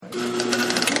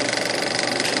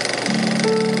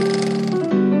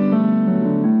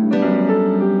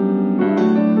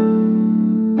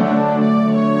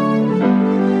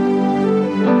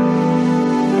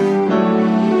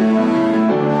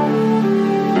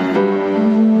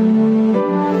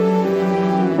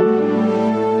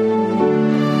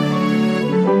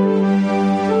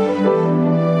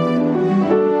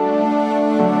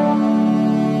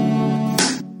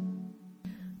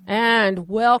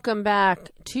Welcome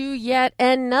back to yet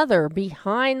another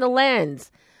Behind the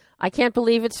Lens. I can't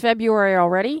believe it's February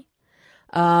already.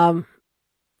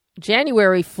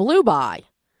 January flew by,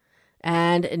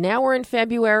 and now we're in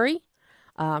February.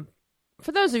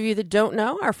 For those of you that don't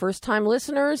know, our first-time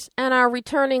listeners and our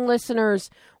returning listeners,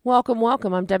 welcome,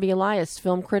 welcome. I'm Debbie Elias,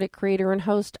 film critic, creator, and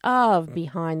host of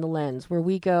Behind the Lens, where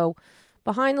we go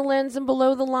behind the lens and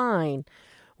below the line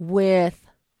with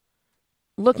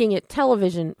looking at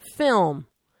television, film,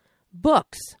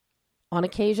 books, on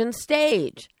occasion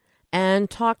stage, and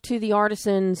talk to the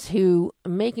artisans who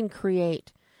make and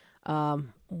create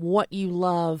what you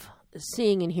love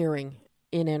seeing and hearing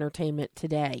in entertainment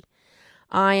today.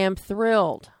 I am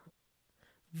thrilled,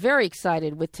 very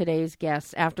excited with today's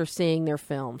guests after seeing their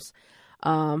films.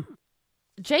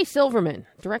 Jay Silverman,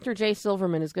 director Jay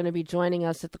Silverman, is going to be joining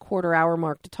us at the quarter-hour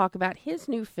mark to talk about his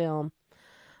new film,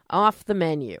 Off the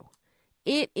Menu.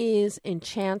 It is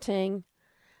enchanting,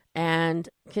 and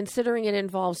considering it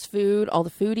involves food, all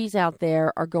the foodies out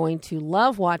there are going to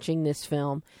love watching this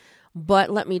film.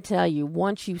 But let me tell you,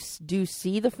 once you do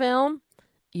see the film,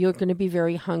 you're going to be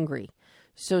very hungry.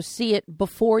 So see it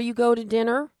before you go to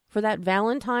dinner for that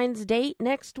Valentine's date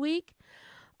next week.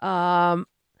 It's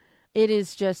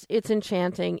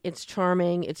enchanting. It's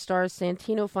charming. It stars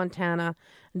Santino Fontana,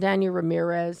 Daniel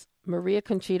Ramirez, Maria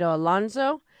Conchita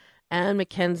Alonso, and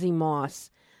Mackenzie Moss.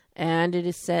 And it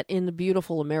is set in the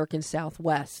beautiful American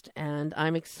Southwest. And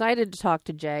I'm excited to talk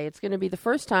to Jay. It's going to be the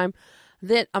first time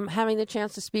that I'm having the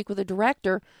chance to speak with a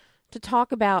director to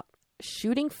talk about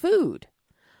shooting food.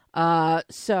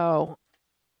 So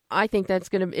I think it's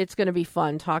going to be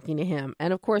fun talking to him.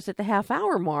 And of course, at the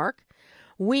half-hour mark,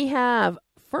 we have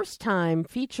first-time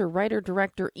feature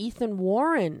writer-director Ethan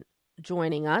Warren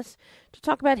joining us to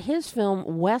talk about his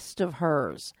film West of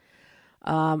Hers.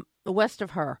 West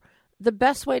of Her. The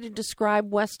best way to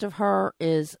describe West of Her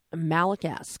is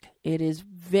Malick-esque. It is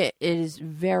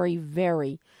very,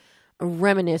 very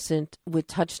reminiscent with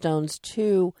touchstones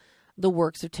to the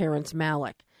works of Terrence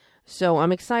Malick. So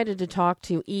I'm excited to talk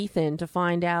to Ethan to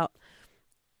find out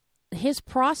his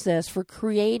process for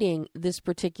creating this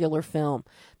particular film.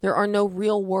 There are no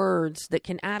real words that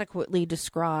can adequately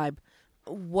describe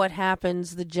what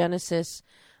happens, the genesis,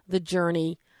 the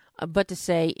journey, but to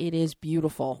say it is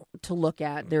beautiful to look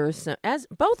at. There is as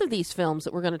both of these films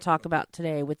that we're going to talk about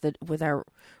today with our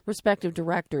respective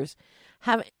directors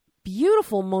have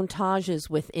beautiful montages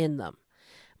within them.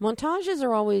 Montages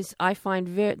are always, I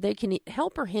find, they can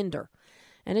help or hinder,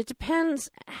 and it depends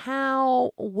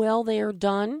how well they are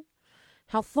done,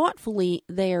 how thoughtfully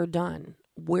they are done,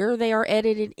 where they are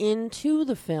edited into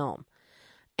the film,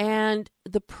 and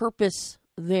the purpose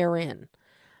therein.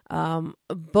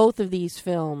 Both of these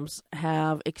films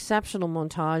have exceptional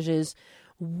montages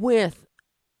with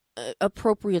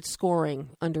appropriate scoring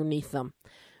underneath them.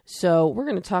 So we're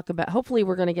going to talk about, hopefully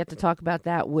we're going to get to talk about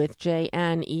that with Jay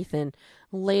and Ethan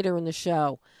later in the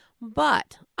show.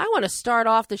 But I want to start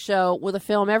off the show with a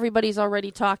film everybody's already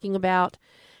talking about.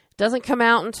 It doesn't come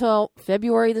out until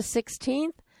February the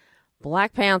 16th,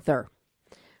 Black Panther.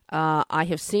 I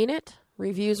have seen it.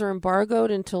 Reviews are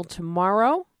embargoed until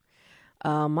tomorrow.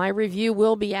 My review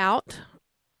will be out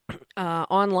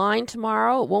online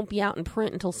tomorrow. It won't be out in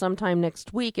print until sometime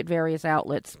next week at various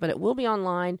outlets, but it will be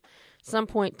online some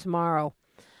point tomorrow.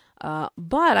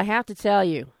 But I have to tell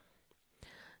you,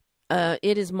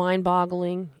 it is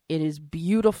mind-boggling. It is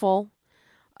beautiful.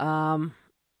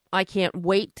 I can't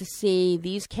wait to see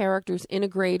these characters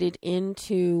integrated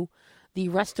into the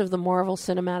rest of the Marvel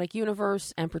Cinematic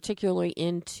Universe, and particularly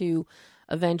into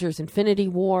Avengers Infinity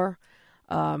War.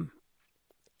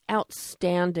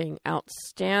 Outstanding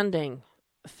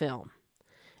film.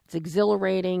 It's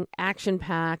exhilarating,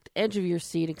 action-packed,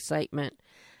 edge-of-your-seat excitement,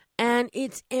 and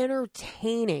it's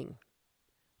entertaining,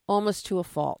 almost to a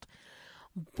fault.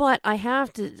 But I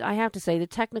have to say,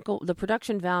 the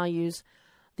production values,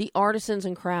 the artisans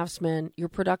and craftsmen, your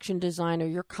production designer,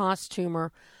 your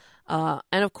costumer, and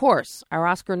of course, our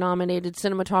Oscar-nominated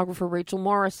cinematographer Rachel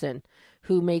Morrison,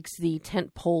 who makes the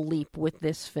tentpole leap with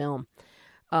this film,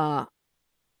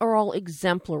 are all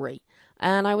exemplary.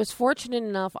 And I was fortunate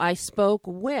enough, I spoke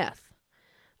with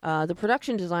the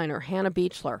production designer, Hannah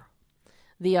Beachler,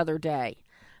 the other day.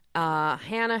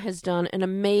 Hannah has done an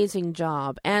amazing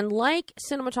job. And like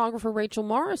cinematographer Rachel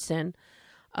Morrison,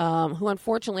 who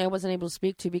unfortunately I wasn't able to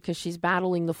speak to because she's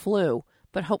battling the flu,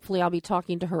 but hopefully I'll be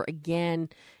talking to her again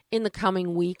in the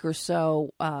coming week or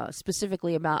so,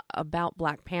 specifically about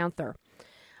Black Panther.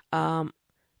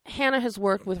 Hannah has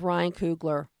worked with Ryan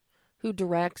Coogler, who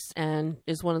directs and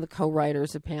is one of the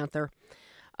co-writers of Panther.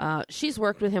 She's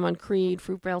worked with him on Creed,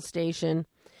 Fruitvale Station.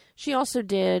 She also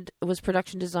was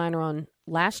production designer on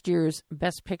last year's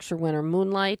Best Picture winner,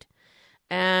 Moonlight,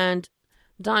 and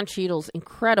Don Cheadle's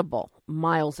incredible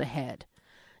Miles Ahead.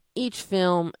 Each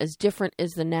film is different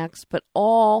as the next, but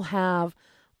all have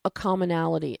a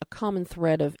commonality, a common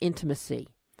thread of intimacy.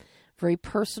 Very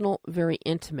personal, very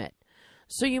intimate.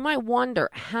 So you might wonder,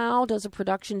 how does a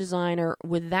production designer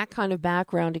with that kind of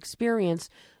background experience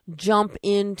jump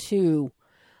into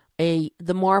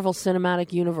the Marvel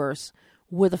Cinematic Universe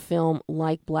with a film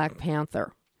like Black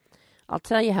Panther? I'll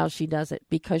tell you how she does it,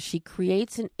 because she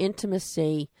creates an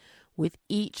intimacy with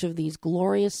each of these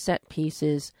glorious set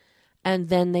pieces, and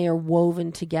then they are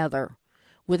woven together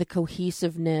with a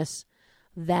cohesiveness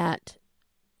that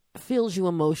fills you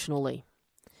emotionally.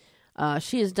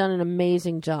 She has done an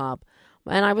amazing job.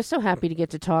 And I was so happy to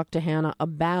get to talk to Hannah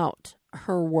about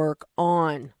her work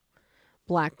on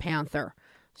Black Panther.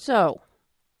 So,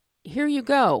 here you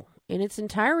go in its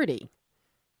entirety.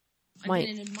 I've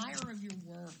been an admirer of your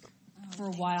work for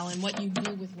a while and what you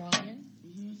do with Ryan.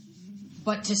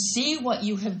 But to see what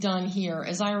you have done here,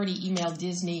 as I already emailed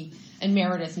Disney, and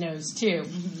Meredith knows too,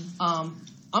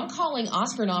 I'm calling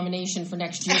Oscar nomination for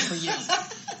next year for you.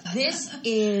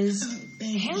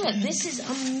 Hannah, this is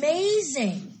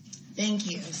amazing.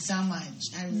 Thank you so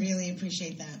much. I really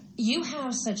appreciate that. You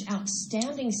have such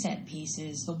outstanding set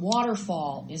pieces. The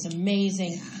waterfall is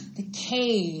amazing. Yeah. The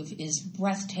cave is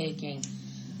breathtaking.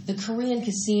 The Korean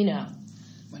casino.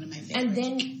 One of my favorites.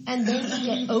 And then you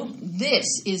get,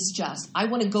 this is just, I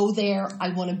want to go there.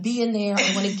 I want to be in there.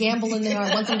 I want to gamble in there.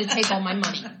 I want them to take all my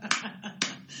money.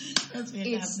 That's fantastic.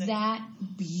 It's that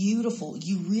beautiful.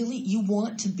 You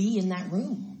want to be in that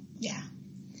room. Yeah.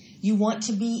 You want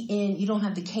to be in, you don't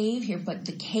have the cave here, but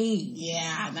the cave.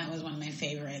 Yeah, that was one of my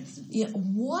favorites. Yeah,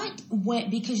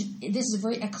 because this is a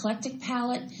very eclectic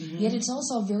palette, yet it's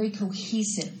also very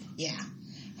cohesive. Yeah.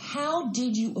 How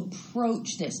did you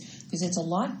approach this? Because it's a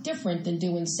lot different than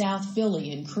doing South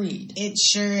Philly and Creed. It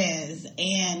sure is.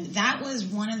 And that was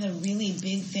one of the really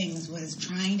big things, was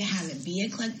trying to have it be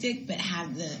eclectic, but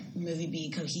have the movie be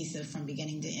cohesive from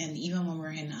beginning to end, even when we're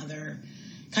in other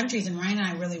countries. And Ryan and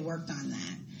I really worked on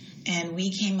that. And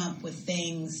we came up with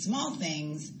things, small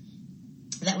things,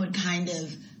 that would kind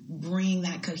of bring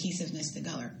that cohesiveness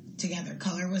together.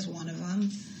 Color was one of them.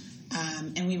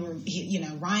 And we were,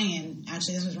 Ryan,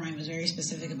 actually Ryan was very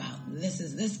specific about, this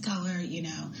is this color,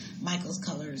 Michael's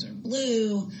colors are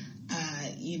blue,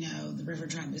 the River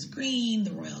Tribe is green,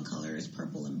 the royal color is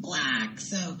purple and black.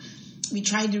 So we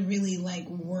tried to really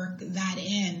work that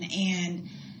in. And,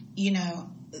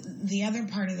 the other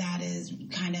part of that is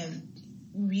kind of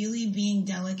really being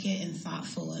delicate and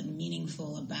thoughtful and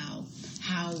meaningful about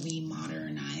how we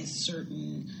modernize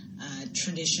certain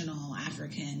traditional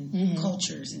African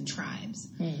cultures and tribes,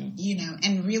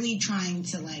 and really trying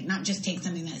to not just take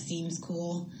something that seems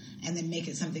cool and then make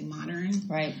it something modern,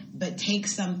 right? But take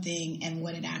something and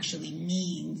what it actually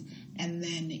means and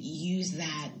then use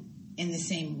that in the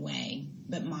same way,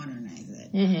 but modernize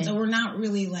it. So we're not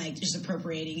really just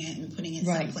appropriating it and putting it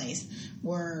someplace.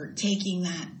 We're taking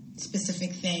that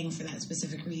specific thing for that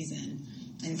specific reason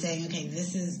and saying, okay,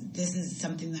 this is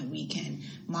something that we can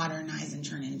modernize and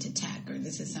turn into tech, or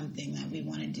this is something that we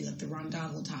want to do, like the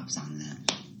rondoggle tops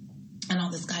and all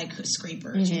the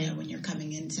skyscrapers, when you're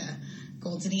coming into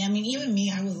Gold City. I mean, even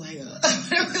me, I was like,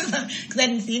 because I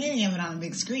hadn't seen any of it on a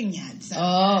big screen yet. So.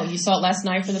 Oh, you saw it last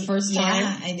night for the first time?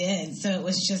 Yeah, I did. So it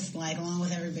was just along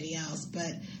with everybody else.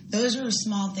 But those were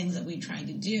small things that we tried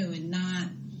to do and not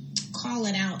call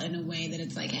it out in a way that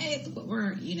it's hey, look what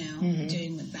we're,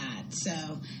 doing with that. So,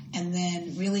 and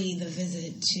then really the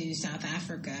visit to South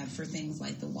Africa for things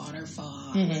like the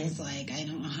waterfall was I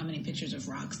don't know how many pictures of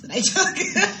rocks that I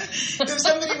took. If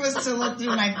somebody was to look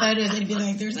through my photos, they'd be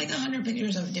like, there's 100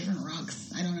 pictures of different rocks.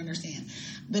 I don't understand.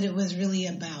 But it was really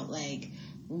about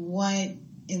what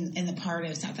in the part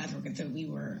of South Africa that we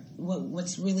were,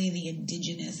 what's really the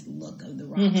indigenous look of the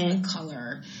rocks, the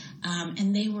color.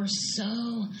 And they were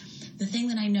the thing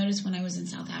that I noticed when I was in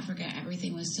South Africa,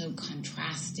 everything was so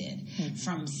contrasted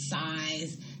from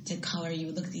size to color. You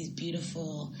would look at these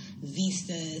beautiful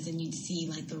vistas and you'd see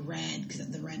the red, because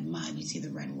of the red mud, you'd see the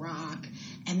red rock.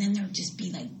 And then there'd just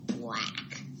be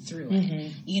black through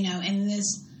it, and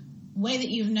this way that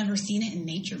you've never seen it in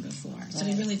nature before. So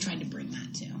we really tried to bring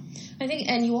that too. I think,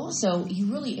 and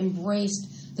you really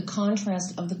embraced the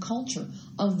contrast of the culture,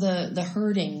 of the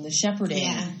herding, the shepherding.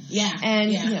 Yeah.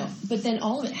 And, but then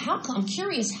all of it, I'm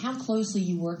curious how closely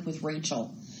you worked with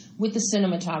Rachel with the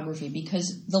cinematography,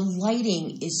 because the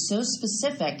lighting is so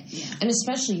specific, and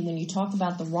especially when you talk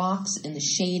about the rocks and the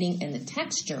shading and the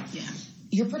texture,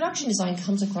 your production design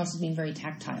comes across as being very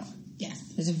tactile. Yes.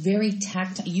 There's a very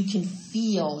tactile, you can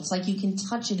feel, it's like you can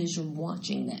touch it as you're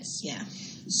watching this. Yeah.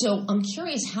 So I'm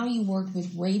curious how you worked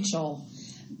with Rachel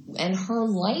and her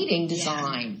lighting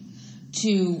design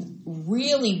to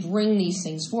really bring these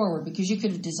things forward, because you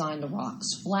could have designed the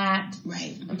rocks flat.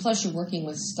 Right. And plus you're working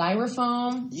with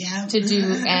styrofoam Yeah. to do,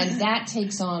 and that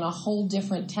takes on a whole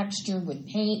different texture with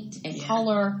paint and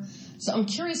color. So I'm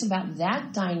curious about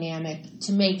that dynamic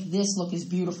to make this look as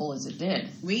beautiful as it did.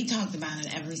 We talked about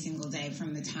it every single day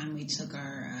from the time we took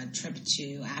our trip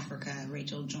to Africa.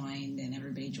 Rachel joined, and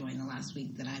everybody joined the last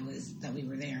week that we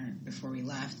were there before we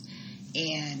left.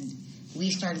 And we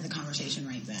started the conversation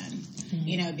right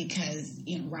then, because,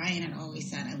 Ryan had always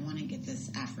said, I want to get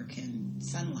this African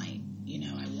sunlight,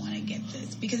 I want to get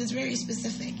this, because it's very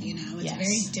specific, it's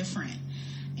very different.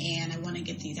 And I want to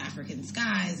get these African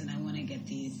skies, and I want to get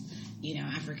these,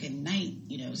 African night,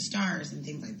 stars and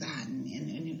things like that.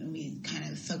 And we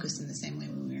kind of focused in the same way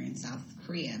when we were in South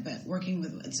Korea, but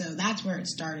so that's where it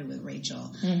started with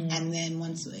Rachel. And then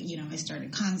once, I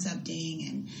started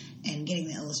concepting and getting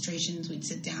the illustrations, we'd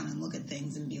sit down and look at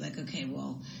things and be like, okay,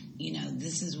 well,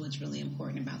 this is what's really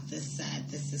important about this set.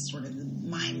 This is sort of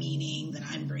my meaning that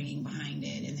I'm bringing behind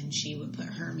it. And then she would put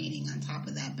her meaning on top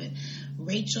of that. But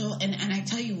Rachel, and I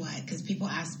tell you what, because people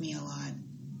ask me a lot,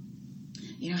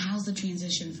 how's the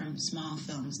transition from small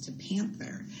films to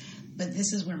Panther? But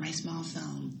this is where my small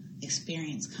film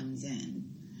experience comes in.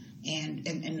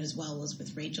 And as well as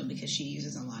with Rachel, because she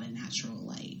uses a lot of natural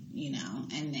light,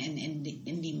 and in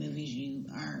indie movies you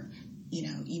are,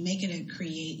 you make it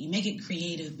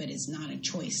creative, but it's not a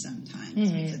choice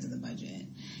sometimes because of the budget.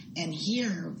 And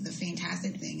here, the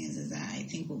fantastic thing is that I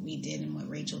think what we did and what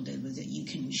Rachel did was that you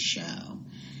can show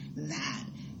that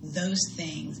those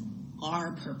things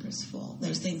are purposeful.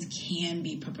 Those things can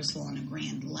be purposeful on a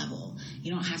grand level.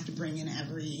 You don't have to bring in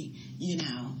every,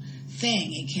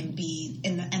 thing. It can be,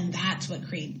 and that's what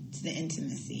creates the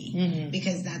intimacy,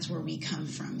 because that's where we come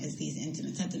from, is these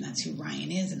intimate sets, and that's who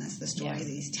Ryan is, and that's the story that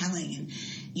he's telling.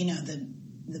 And,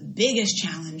 the biggest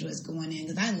challenge was going in,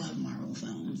 because I love Marvel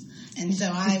films, and so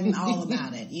I'm all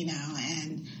about it,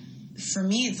 and for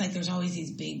me, it's like there's always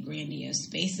these big, grandiose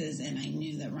spaces, and I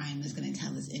knew that Ryan was going to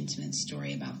tell this intimate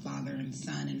story about father and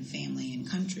son and family and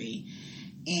country.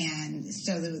 And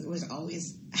so there was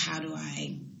always, how do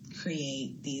I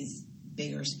create these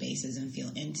bigger spaces and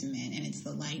feel intimate? And it's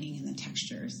the lighting and the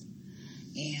textures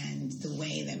and the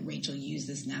way that Rachel used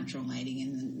this natural lighting.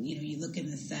 And then, you look in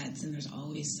the sets, and there's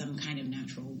always some kind of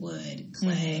natural wood,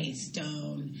 clay,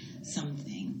 stone,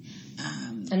 something.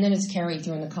 And then it's carried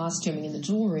through in the costuming and the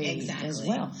jewelry as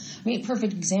well. I mean, a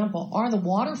perfect example are the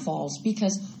waterfalls,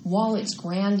 because while it's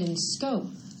grand in scope,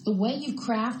 the way you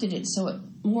crafted it so it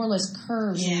more or less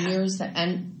curves and mirrors that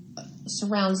and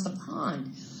surrounds the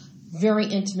pond, very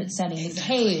intimate setting. The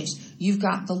caves, you've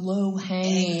got the low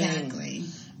hanging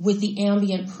with the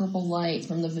ambient purple light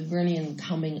from the Vibranium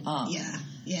coming up.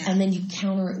 And then you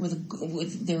counter it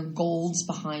with their golds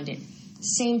behind it.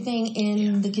 Same thing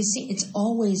in the casino. It's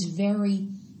always very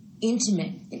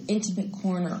intimate, an intimate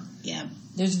corner.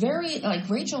 There's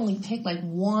Rachel only picked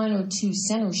one or two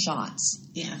center shots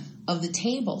of the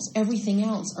tables. Everything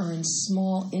else are in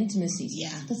small intimacies.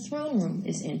 The throne room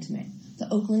is intimate. The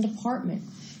Oakland apartment.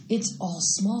 It's all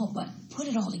small, but put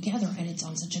it all together, and it's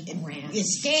on such a grand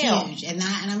scale. Huge. And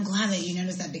I'm glad that you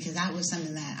noticed that, because that was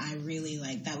something that I really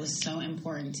liked. That was so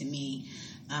important to me.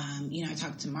 I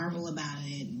talked to Marvel about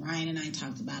it. Ryan and I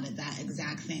talked about it. That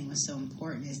exact thing was so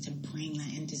important, is to bring that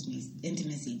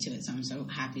intimacy to it. So I'm so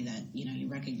happy that, you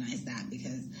recognize that,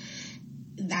 because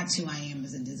that's who I am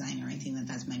as a designer. I think that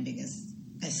that's my biggest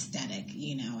aesthetic.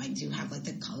 I do have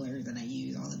the colors that I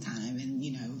use all the time,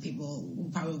 and people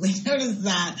will probably notice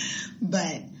that,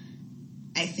 but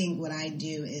I think what I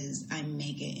do is I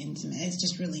make it intimate. It's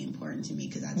just really important to me,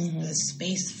 because that's the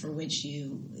space for which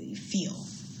you feel.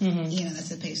 That's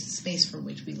the space for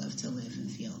which we love to live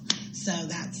and feel. So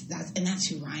that's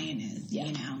who Ryan is,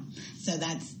 So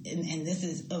that's, and this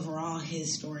is overall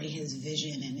his story, his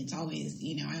vision, and it's always,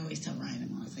 I always tell Ryan,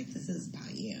 I'm always like, this is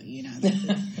about you,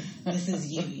 this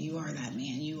is you. You are that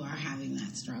man. You are having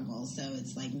that struggle. So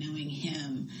it's like knowing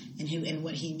him and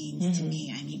what he means to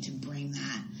me. I need to bring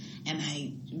that and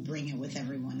I bring it with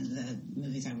every one of the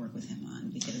movies I work with him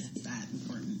on because it's that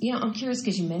important. I'm curious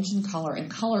because you mentioned color, and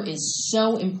color is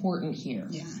so important here.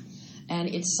 Yeah. And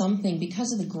it's something,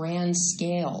 because of the grand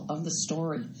scale of the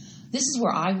story, this is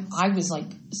where I was like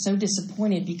so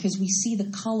disappointed, because we see the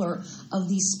color of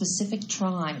these specific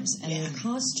tribes and their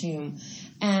costume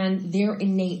and their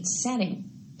innate setting,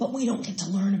 but we don't get to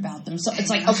learn about them. So it's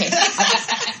like, okay,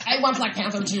 I want Black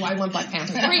Panther 2, I want Black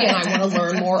Panther 3, and I want to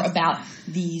learn more about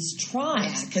these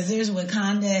tribes. Because there's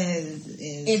Wakanda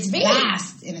is big.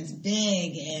 Vast and it's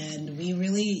big, and we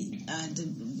really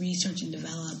research and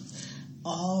develop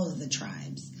all of the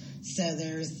tribes. So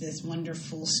there's this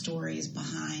wonderful stories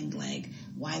behind like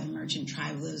why the merchant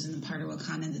tribe lives in the part of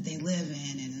Wakanda that they live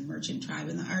in, and the merchant tribe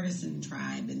and the artisan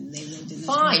tribe, and they lived in this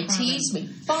Fine, tease me.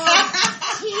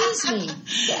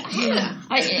 Yeah.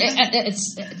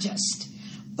 It's just,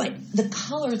 but the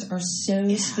colors are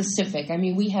so specific. I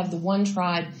mean, we have the one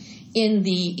tribe in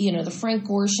the Frank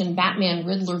Gorshin Batman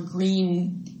Riddler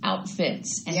green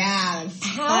outfits. And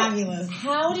fabulous.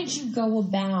 How did you go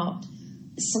about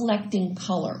selecting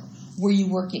color? Were you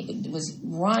working, was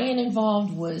Ryan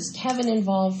involved? Was Kevin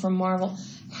involved from Marvel?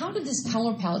 How did this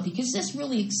color palette, because this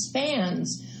really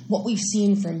expands what we've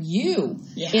seen from you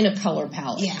in a color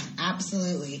palette. Yeah,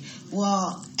 absolutely.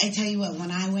 Well, I tell you what,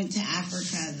 when I went to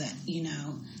Africa,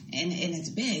 and it's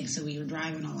big, so we were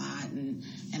driving a lot, and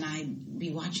I'd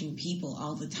be watching people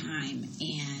all the time,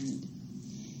 and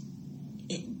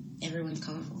everyone's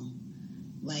colorful.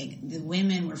 Like, the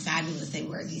women were fabulous. They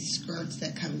wear these skirts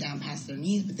that come down past their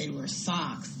knees, but they wear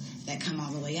socks that come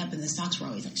all the way up, and the socks were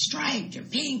always like striped or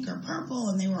pink or purple,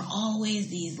 and they were always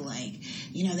these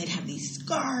they'd have these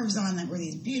scarves on that were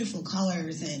these beautiful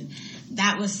colors, and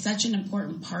that was such an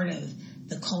important part of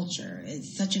the culture.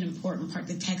 It's such an important part,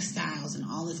 the textiles and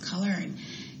all this color, and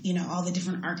all the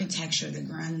different architecture, the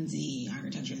Grunzi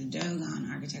architecture, the Dogon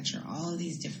architecture, all of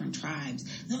these different tribes,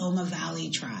 the Oma Valley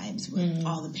tribes with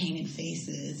all the painted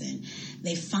faces, and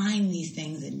they find these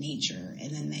things in nature,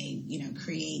 and then they,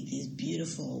 create these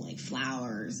beautiful,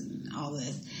 flowers and all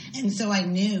this. And so I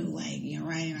knew,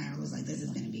 Ryan and I was like, this is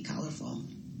going to be colorful.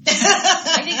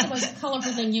 I think the most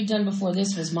colorful thing you've done before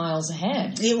this was Miles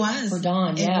Ahead. It was. For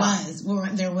Dawn, It was. Well,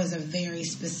 there was a very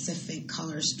specific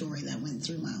color story that went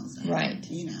through Miles Ahead. Right.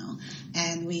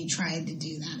 And we tried to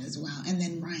do that as well. And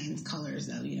then Ryan's colors,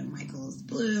 though, Michael's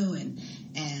blue, and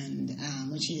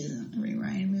which he isn't a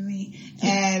Ryan movie.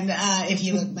 And if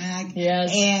you look back.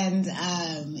 Yes. And,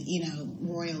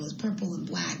 Royal is purple and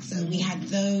black. So we had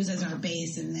those as our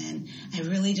base. And then I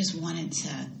really just wanted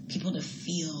people to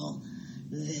feel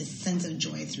this sense of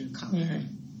joy through color.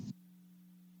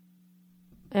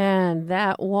 And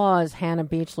that was Hannah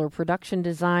Beachler, production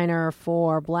designer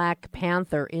for Black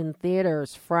Panther in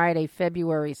theaters Friday,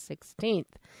 February 16th.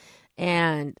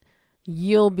 And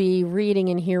you'll be reading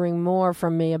and hearing more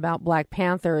from me about Black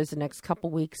Panther as the next couple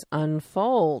weeks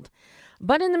unfold.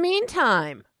 But in the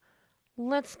meantime,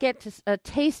 let's get to a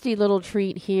tasty little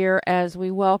treat here as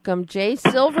we welcome Jay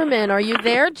Silverman. Are you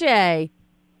there, Jay?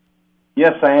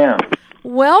 Yes, I am.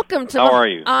 Welcome to How are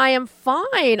you? I am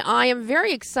fine. I am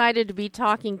very excited to be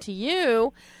talking to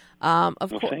you.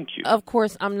 Thank you. Of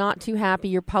course, I'm not too happy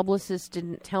your publicist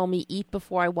didn't tell me eat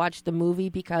before I watched the movie,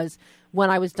 because when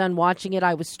I was done watching it,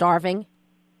 I was starving.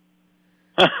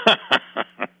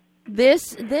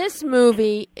 This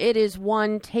movie, it is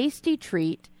one tasty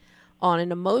treat on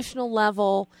an emotional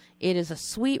level. It is a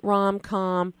sweet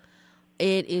rom-com.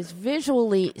 It is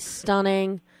visually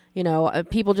stunning.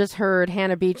 People just heard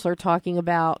Hannah Beachler talking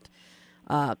about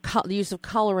the use of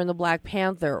color in the Black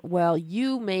Panther. Well,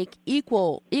 you make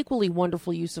equally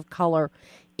wonderful use of color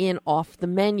in Off the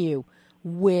Menu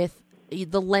with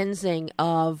the lensing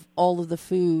of all of the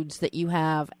foods that you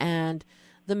have and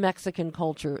the Mexican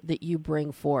culture that you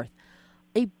bring forth.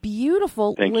 A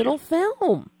beautiful little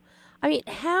film. I mean,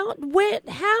 how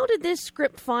did this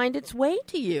script find its way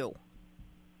to you?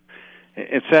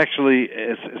 It's actually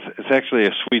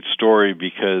a sweet story,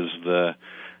 because the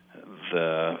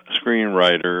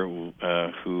screenwriter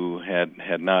who had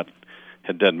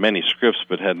done many scripts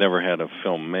but had never had a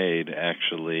film made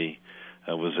actually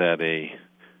was at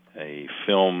a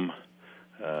film,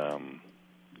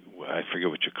 I forget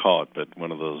what you call it, but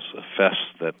one of those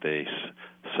fests that they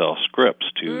sell scripts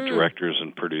to directors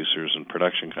and producers and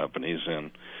production companies,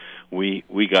 and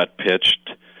we got pitched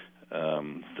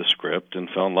the script and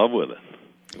fell in love with it.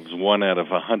 It was one out of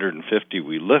 150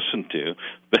 we listened to,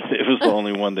 but it was the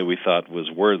only one that we thought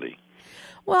was worthy.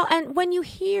 Well, and when you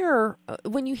hear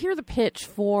the pitch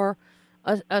for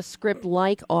a script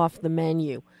like Off the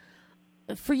Menu,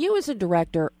 for you as a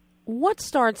director, what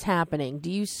starts happening?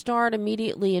 Do you start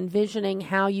immediately envisioning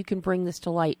how you can bring this to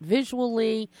light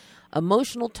visually,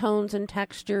 emotional tones and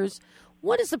textures?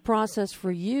 What is the process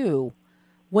for you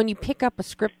when you pick up a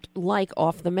script like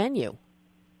off the menu?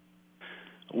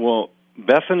 Well,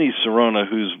 Bethany Serona,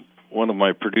 who's one of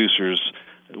my producers,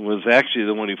 was actually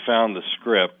the one who found the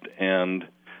script, and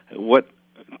what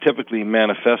typically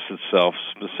manifests itself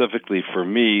specifically for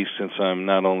me, since I'm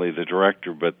not only the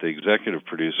director but the executive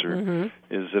producer,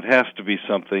 is it has to be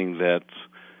something that's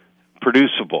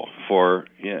producible for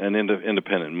an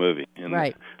independent movie. And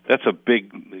right. That's a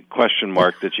big question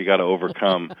mark that you got to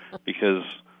overcome, because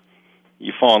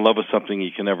you fall in love with something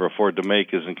you can never afford to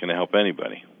make isn't going to help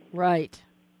anybody. Right.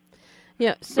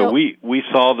 Yeah. So we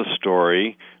saw the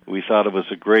story. We thought it was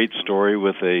a great story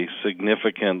with a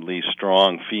significantly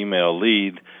strong female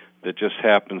lead that just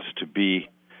happens to be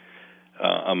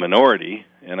a minority.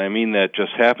 And I mean that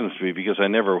just happens to be, because I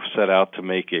never set out to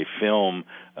make a film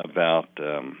about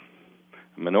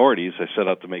minorities. I set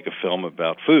out to make a film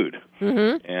about food.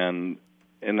 And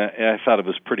I thought it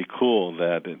was pretty cool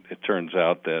that it turns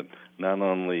out that not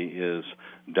only is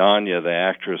Danya, the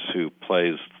actress who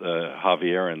plays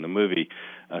Javier in the movie,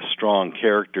 a strong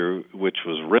character, which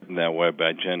was written that way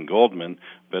by Jen Goldman,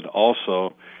 but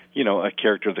also, a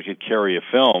character that could carry a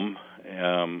film,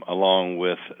 along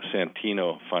with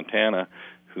Santino Fontana,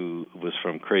 who was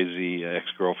from Crazy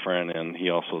Ex-Girlfriend, and he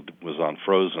also was on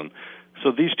Frozen.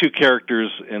 So these two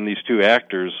characters and these two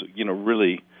actors,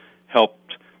 really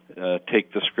helped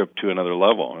take the script to another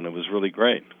level, and it was really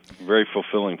great. Very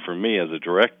fulfilling for me as a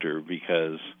director,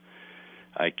 because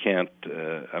I can't,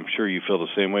 I'm sure you feel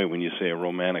the same way when you say a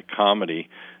romantic comedy.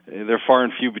 They're far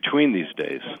and few between these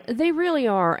days. They really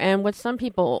are, and what some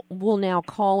people will now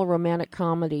call a romantic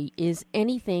comedy is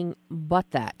anything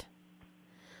but that.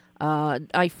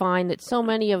 I find that so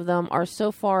many of them are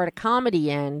so far at a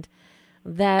comedy end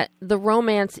that the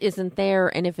romance isn't there,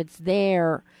 and if it's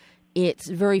there, it's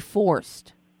very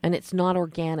forced, and it's not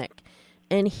organic.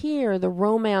 And here, the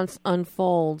romance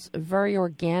unfolds very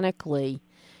organically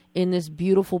in this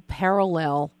beautiful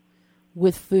parallel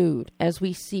with food. As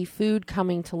we see food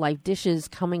coming to life, dishes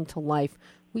coming to life,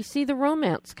 we see the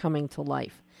romance coming to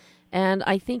life. And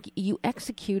I think you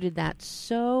executed that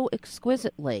so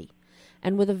exquisitely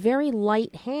and with a very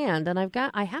light hand. And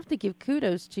I have to give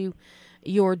kudos to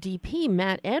your DP,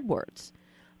 Matt Edwards,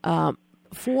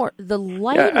 for the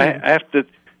lighting. Yeah,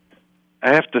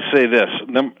 I have to say this.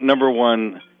 Number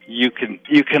one, you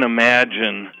can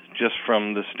imagine, just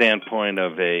from the standpoint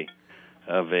of a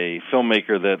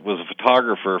filmmaker that was a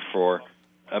photographer for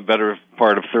a better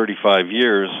part of 35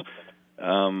 years,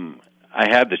 I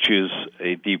had to choose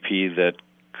a DP that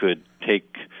could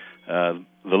take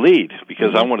the lead,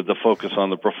 because I wanted to focus on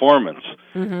the performance.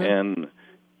 And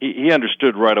he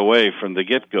understood right away from the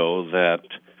get-go that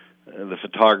the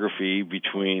photography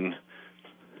between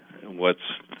what's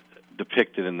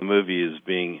depicted in the movie as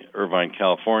being Irvine,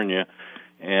 California,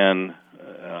 and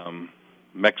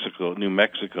New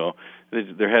Mexico,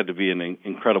 there had to be an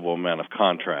incredible amount of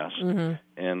contrast.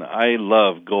 And I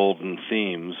love golden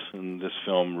themes, and this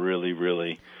film really,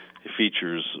 really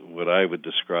features what I would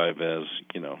describe as,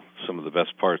 some of the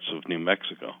best parts of New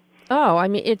Mexico. Oh, I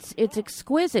mean, it's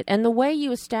exquisite. And the way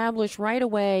you establish right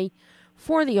away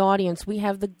for the audience, we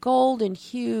have the golden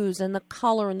hues and the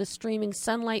color and the streaming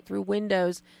sunlight through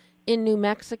windows in New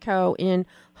Mexico, in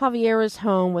Javiera's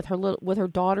home with her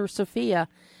daughter Sophia.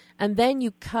 And then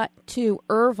you cut to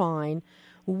Irvine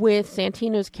with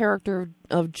Santino's character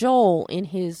of Joel in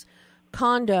his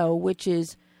condo, which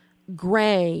is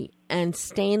gray and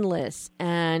stainless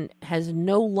and has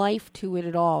no life to it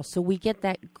at all. So we get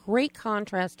that great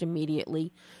contrast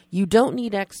immediately. You don't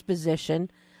need exposition.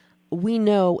 We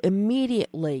know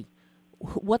immediately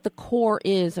what the core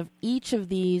is of each of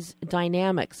these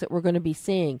dynamics that we're going to be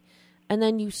seeing. And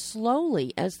then you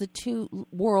slowly, as the two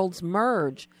worlds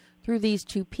merge through these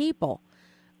two people,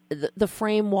 the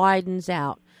frame widens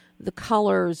out. The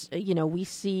colors, we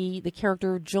see the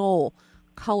character of Joel,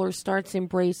 color starts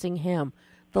embracing him.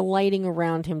 The lighting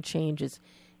around him changes.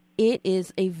 It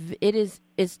is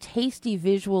as tasty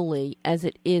visually as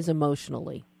it is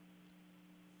emotionally.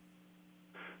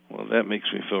 Well, that makes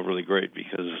me feel really great,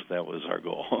 because that was our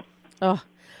goal. Oh,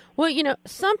 well,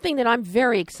 something that I'm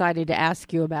very excited to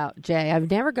ask you about, Jay.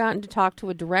 I've never gotten to talk to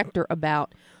a director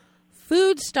about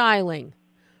food styling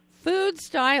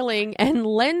and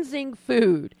lensing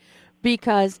food,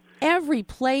 because every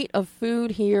plate of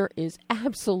food here is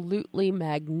absolutely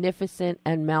magnificent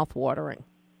and mouthwatering.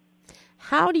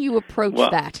 How do you approach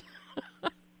that?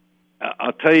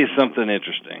 I'll tell you something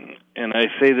interesting, and I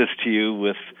say this to you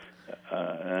with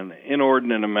an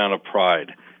inordinate amount of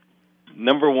pride.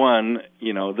 number one,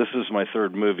 this is my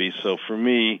third movie, so for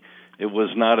me, it was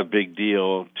not a big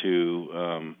deal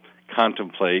to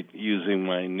contemplate using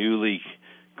my newly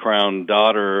crowned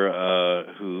daughter,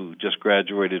 who just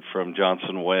graduated from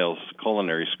Johnson Wales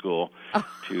Culinary School,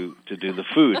 to do the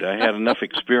food. I had enough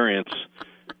experience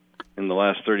in the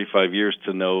last 35 years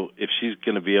to know if she's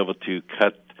going to be able to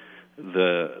cut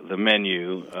the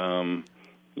menu.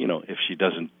 If she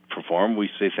doesn't perform, we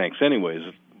say thanks anyways.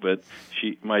 But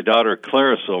my daughter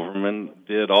Clara Silverman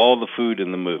did all the food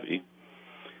in the movie,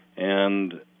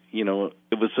 and it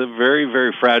was a very,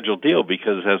 very fragile deal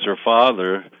because as her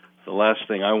father, the last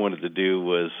thing I wanted to do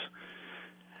was,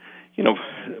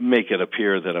 make it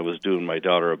appear that I was doing my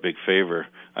daughter a big favor.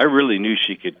 I really knew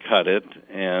she could cut it,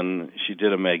 and she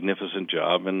did a magnificent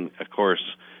job. And of course,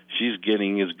 she's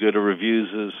getting as good a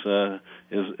reviews as I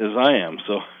am.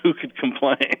 So who could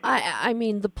complain? I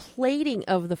mean, the plating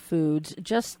of the foods,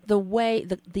 just the way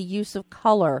the use of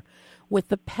color with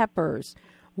the peppers.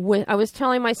 I was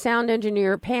telling my sound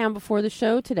engineer, Pam, before the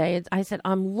show today, I said,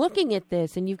 I'm looking at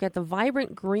this, and you've got the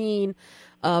vibrant green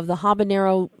of the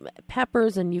habanero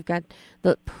peppers, and you've got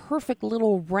the perfect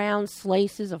little round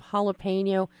slices of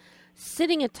jalapeno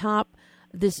sitting atop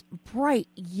this bright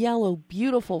yellow,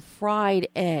 beautiful fried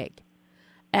egg.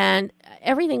 And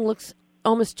everything looks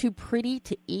almost too pretty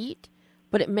to eat,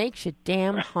 but it makes you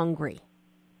damn hungry.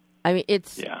 I mean,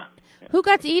 Yeah. Who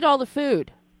got to eat all the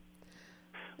food?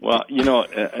 Well,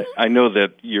 I know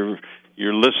that your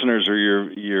listeners or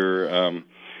your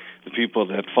the people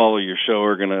that follow your show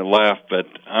are going to laugh, but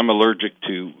I'm allergic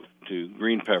to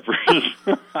green peppers,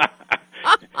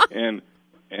 and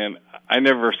I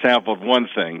never sampled one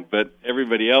thing, but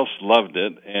everybody else loved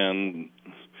it, and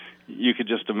you could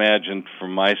just imagine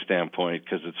from my standpoint,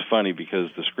 because it's funny because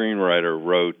the screenwriter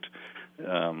wrote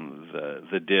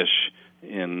the dish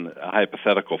in a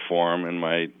hypothetical form, and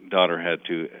my daughter had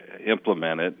to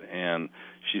implement it, and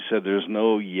she said there's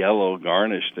no yellow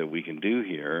garnish that we can do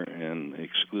here, and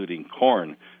excluding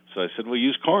corn. So I said, well,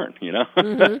 use corn,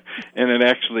 Mm-hmm. And it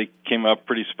actually came out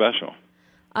pretty special.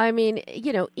 I mean,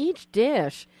 each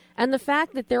dish, and the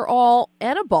fact that they're all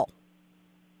edible.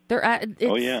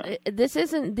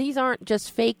 These aren't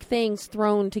just fake things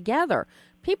thrown together.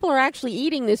 People are actually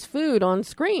eating this food on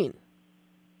screen.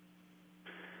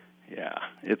 Yeah,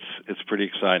 it's pretty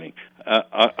exciting.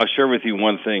 I'll share with you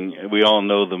one thing. We all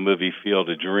know the movie Field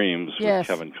of Dreams with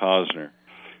Kevin Costner.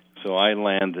 So I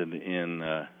landed in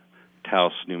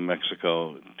Taos, New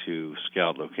Mexico to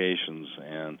scout locations,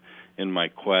 and in my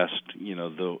quest,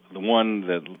 the one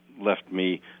that left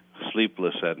me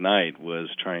sleepless at night was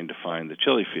trying to find the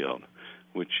chili field,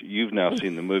 which you've now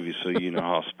seen the movie, so you know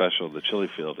how special the chili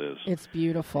field is. It's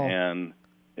beautiful. And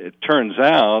it turns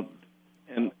out,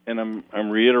 and I'm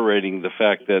reiterating the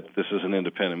fact that this is an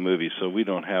independent movie, so we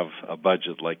don't have a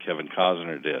budget like Kevin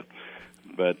Costner did.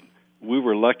 But we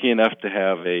were lucky enough to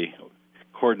have a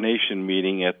coordination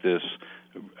meeting at this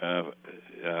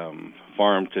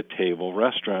farm-to-table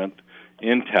restaurant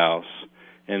in Taos,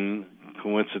 and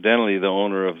coincidentally, the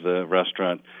owner of the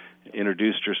restaurant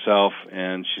introduced herself,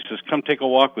 and she says, "Come take a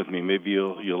walk with me. Maybe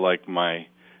you'll like my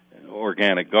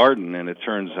organic garden." And it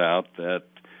turns out that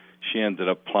she ended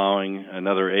up plowing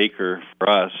another acre for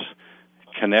us,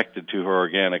 connected to her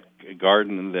organic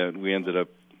garden, and that we ended up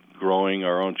growing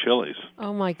our own chilies.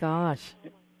 Oh my gosh!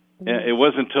 It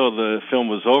wasn't until the film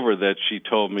was over that she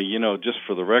told me, just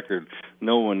for the record,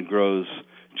 no one grows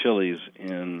chilies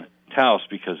in Taos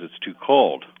because it's too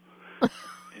cold.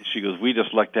 She goes, we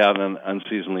just lucked out in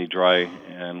unseasonably dry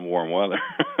and warm weather.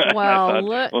 Well,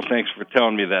 well, thanks for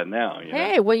telling me that now.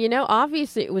 Hey, well,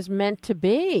 obviously it was meant to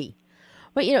be.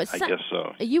 But, I guess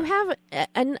so. You have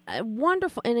a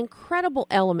wonderful, an incredible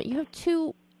element. You have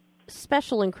two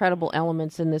special, incredible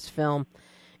elements in this film.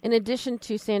 In addition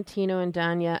to Santino and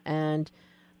Dania and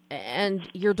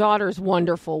your daughter's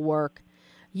wonderful work,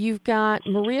 you've got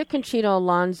Maria Conchita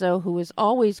Alonso, who is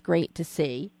always great to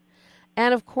see.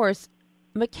 And, of course,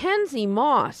 Mackenzie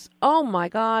Moss. Oh, my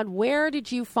God. Where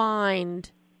did you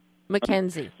find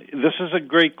Mackenzie? This is a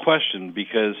great question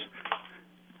because,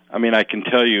 I can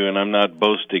tell you, and I'm not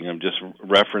boasting, I'm just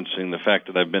referencing the fact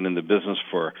that I've been in the business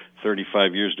for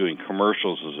 35 years doing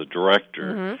commercials as a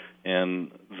director. Mm-hmm.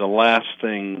 And the last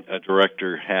thing a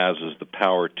director has is the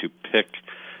power to pick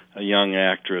a young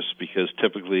actress, because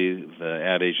typically the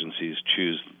ad agencies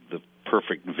choose the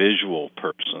perfect visual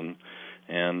person,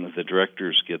 and the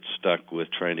directors get stuck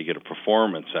with trying to get a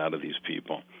performance out of these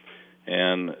people.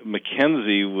 And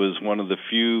Mackenzie was one of the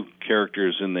few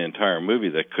characters in the entire movie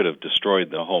that could have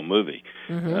destroyed the whole movie.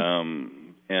 Mm-hmm.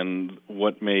 And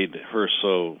what made her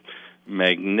so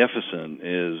magnificent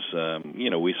is,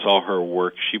 we saw her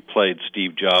work. She played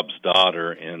Steve Jobs'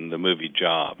 daughter in the movie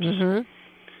Jobs. Mm-hmm.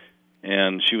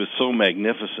 And she was so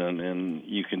magnificent, and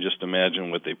you can just imagine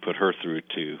what they put her through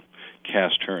to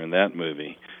cast her in that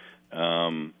movie.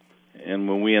 And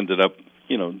when we ended up,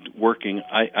 working,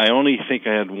 I only think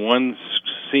I had one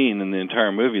scene in the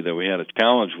entire movie that we had a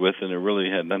challenge with, and it really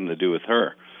had nothing to do with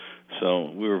her. So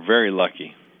we were very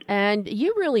lucky. And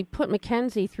you really put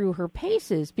Mackenzie through her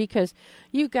paces, because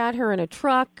you got her in a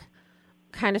truck,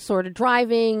 kind of sort of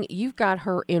driving. You've got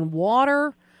her in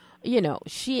water.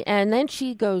 And then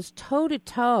she goes toe to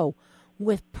toe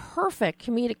with perfect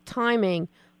comedic timing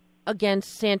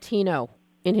against Santino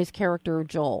in his character of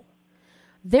Joel.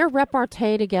 Their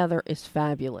repartee together is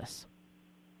fabulous.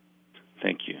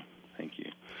 Thank you.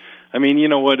 I mean, you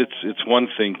know what? It's one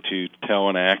thing to tell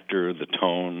an actor the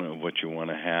tone of what you want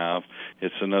to have.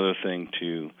 It's another thing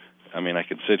I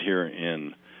could sit here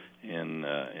and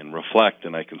reflect,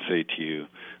 and I can say to you,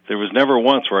 there was never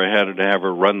once where I had to have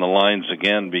her run the lines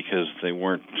again because they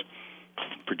weren't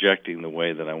projecting the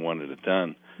way that I wanted it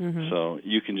done. Mm-hmm. So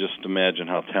you can just imagine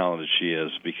how talented she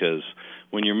is, because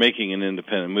when you're making an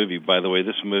independent movie, by the way,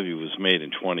 this movie was made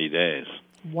in 20 days.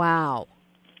 Wow.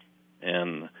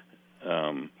 And,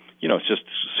 it's just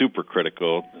super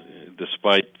critical,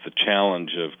 despite the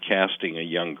challenge of casting a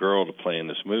young girl to play in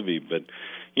this movie. But,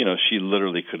 she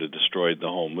literally could have destroyed the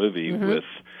whole movie mm-hmm. with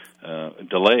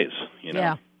delays,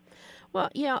 Yeah. Well,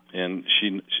 yeah. And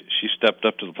she stepped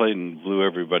up to the plate and blew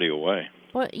everybody away.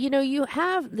 Well, you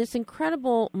have this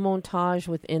incredible montage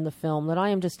within the film that I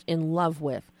am just in love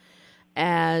with.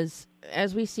 As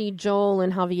we see Joel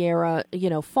and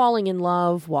Javiera, falling in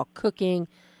love while cooking.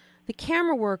 The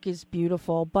camera work is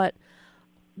beautiful, but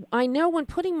I know when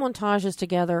putting montages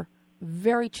together,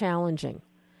 very challenging.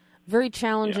 Very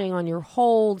challenging on your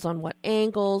holds, on what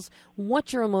angles,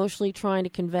 what you're emotionally trying to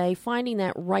convey, finding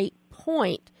that right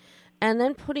point, and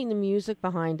then putting the music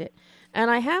behind it. And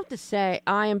I have to say,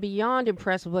 I am beyond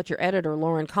impressed with what your editor,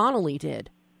 Lauren Connolly, did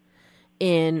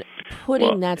in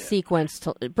putting that sequence,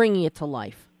 bringing it to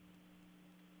life.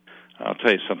 I'll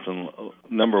tell you something.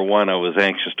 Number one, I was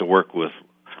anxious to work with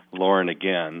Lauren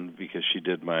again because she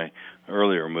did my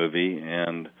earlier movie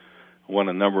and won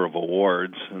a number of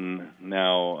awards, and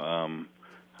now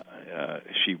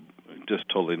she just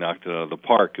totally knocked it out of the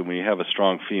park. And when you have a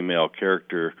strong female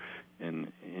character,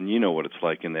 and you know what it's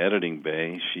like in the editing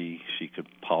bay, she could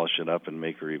polish it up and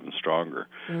make her even stronger.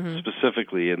 Mm-hmm.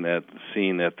 Specifically in that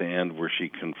scene at the end where she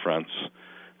confronts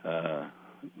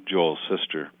Joel's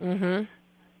sister. Mm-hmm.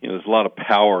 There's a lot of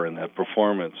power in that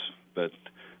performance, but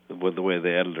with the way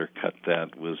the editor cut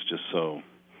that was just so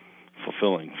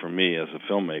fulfilling for me as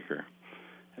a filmmaker.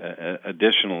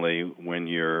 Additionally, when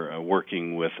you're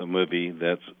working with a movie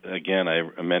that's, again,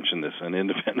 I mentioned this, an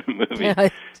independent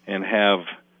movie, and have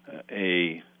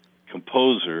a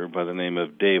composer by the name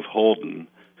of Dave Holden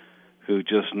who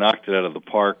just knocked it out of the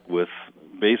park with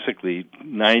basically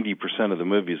 90% of the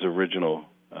movie's original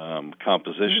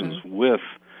compositions mm-hmm. with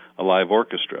a live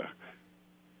orchestra.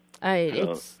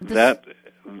 That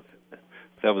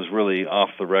was really off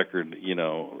the record,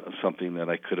 something that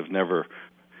I could have never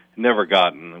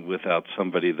gotten without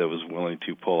somebody that was willing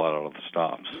to pull out all of the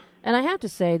stops. And I have to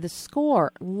say, the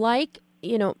score, like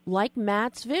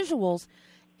Matt's visuals,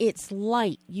 it's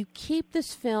light. You keep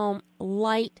this film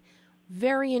light,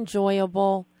 very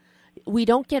enjoyable. We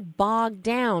don't get bogged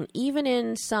down, even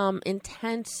in some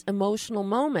intense emotional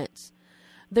moments.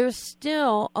 There's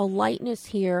still a lightness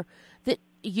here that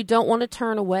you don't want to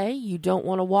turn away. You don't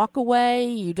want to walk away.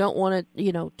 You don't want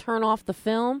to, turn off the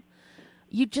film.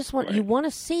 You just want you want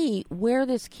to see where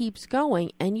this keeps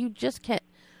going, and you just get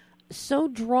so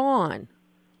drawn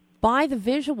by the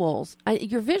visuals.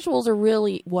 Your visuals are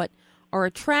really what are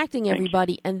attracting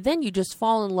everybody, and then you just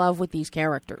fall in love with these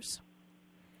characters.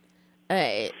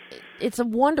 It's a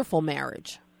wonderful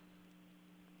marriage.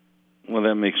 Well,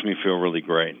 that makes me feel really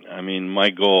great. I mean, my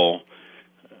goal,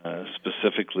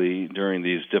 specifically during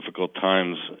these difficult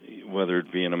times, whether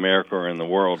it be in America or in the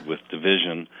world with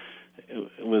division,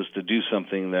 it was to do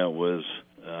something that was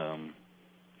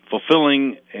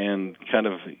fulfilling and kind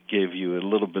of gave you a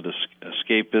little bit of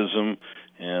escapism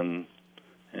and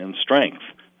strength.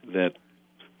 That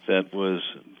was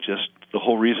just the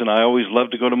whole reason I always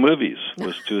loved to go to movies,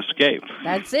 was to escape.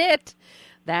 That's it.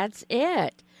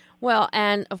 Well,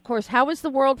 and of course, how was the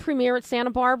world premiere at Santa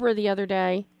Barbara the other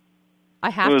day? I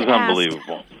have to ask. It was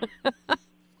unbelievable.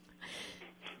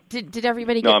 Did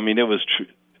everybody? No, I mean it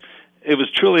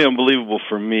was truly unbelievable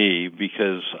for me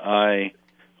because I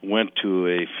went to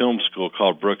a film school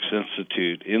called Brooks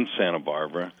Institute in Santa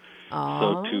Barbara.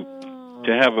 Oh. So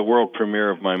to have a world premiere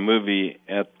of my movie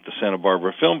at the Santa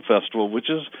Barbara Film Festival, which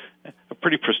is a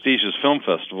pretty prestigious film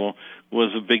festival,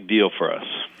 was a big deal for us.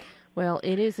 Well,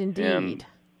 it is indeed.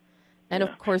 And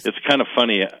of course, it's kind of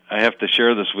funny. I have to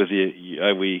share this with you.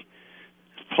 We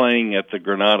playing at the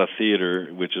Granada Theater,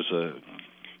 which is a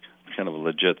kind of a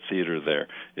legit theater there,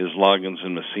 is Loggins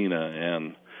and Messina,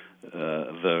 and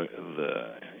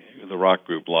the rock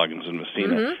group Loggins and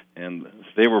Messina, and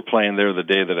they were playing there the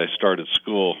day that I started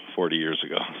school 40 years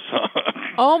ago. So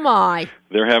oh my!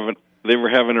 They were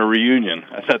having a reunion.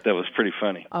 I thought that was pretty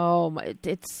funny. Oh my!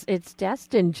 It's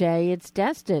destined, Jay. It's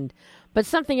destined. But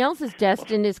something else is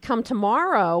destined is come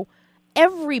tomorrow.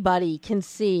 Everybody can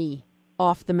see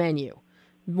Off the Menu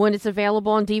when it's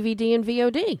available on DVD and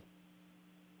VOD.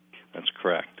 That's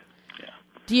correct. Yeah.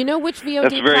 Do you know which VOD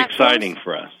That's very platforms? exciting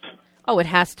for us. Oh, it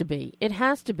has to be. It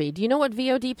has to be. Do you know what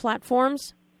VOD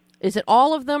platforms? Is it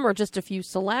all of them or just a few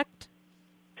select?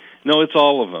 No, it's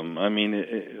all of them. I mean,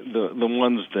 the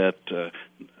ones that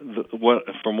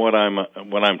from what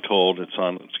I'm told, it's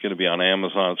going to be on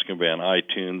Amazon. It's going to be on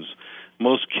iTunes.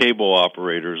 Most cable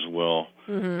operators will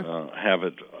have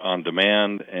it on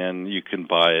demand, and you can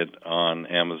buy it on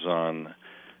Amazon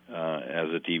as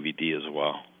a DVD as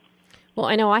well. Well,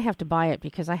 I know I have to buy it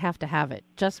because I have to have it,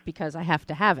 just because I have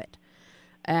to have it.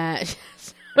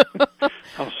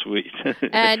 How sweet!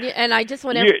 and I just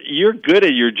want to. You're good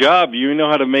at your job. You know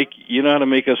how to make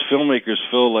us filmmakers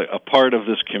feel like a part of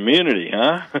this community,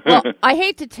 huh? Well, I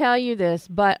hate to tell you this,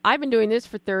 but I've been doing this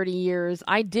for 30 years.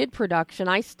 I did production.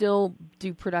 I still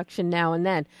do production now and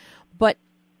then. But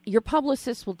your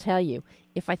publicist will tell you,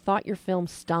 if I thought your film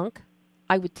stunk,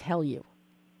 I would tell you.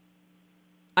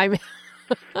 I'm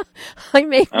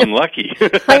lucky.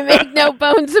 I make no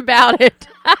bones about it.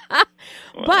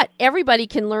 But everybody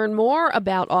can learn more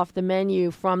about Off the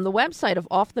Menu from the website of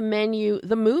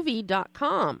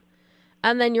offthemenuthemovie.com.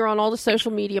 And then you're on all the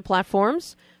social media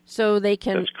platforms, so they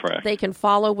can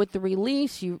follow with the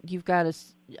release. You've got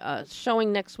a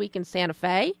showing next week in Santa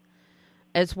Fe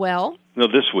as well. No,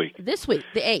 this week. This week,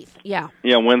 the 8th, yeah.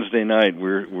 Yeah, Wednesday night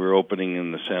we're opening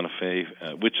in the Santa Fe,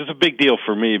 which is a big deal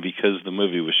for me because the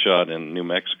movie was shot in New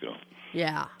Mexico.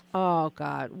 Yeah. Oh,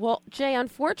 God. Well, Jay,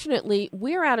 unfortunately,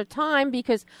 we're out of time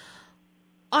because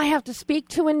I have to speak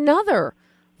to another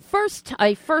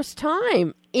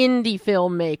first-time indie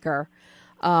filmmaker.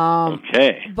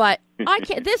 Okay. But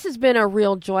this has been a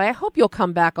real joy. I hope you'll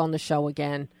come back on the show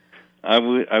again.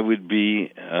 I would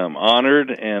be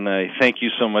honored, and I thank you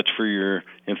so much for your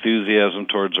enthusiasm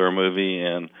towards our movie.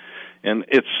 And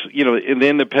it's, in the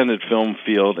independent film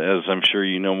field, as I'm sure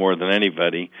you know more than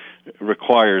anybody,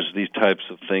 requires these types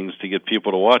of things to get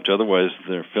people to watch. Otherwise,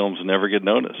 their films never get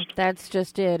noticed. That's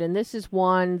just it. And this is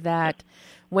one that,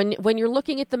 when you're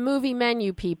looking at the movie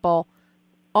menu, people,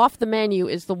 Off the Menu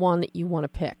is the one that you want to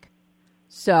pick.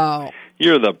 So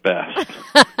you're the best.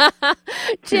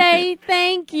 Jay,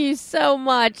 thank you so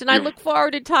much. And I look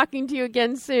forward to talking to you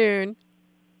again soon.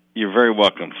 You're very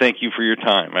welcome. Thank you for your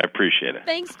time. I appreciate it.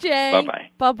 Thanks, Jay. Bye-bye.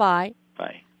 Bye-bye.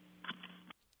 Bye.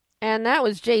 And that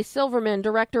was Jay Silverman,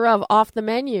 director of Off the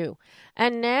Menu.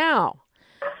 And now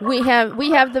we have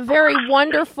the very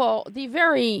wonderful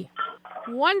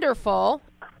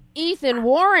Ethan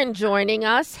Warren joining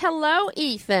us. Hello,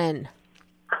 Ethan.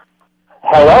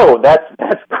 Hello. That's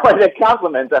quite a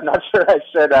compliment. I'm not sure I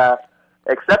should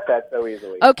accept that so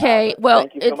easily. Okay, well,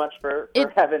 thank you so much for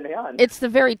having me on. It's the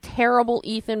very terrible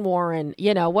Ethan Warren.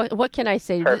 What can I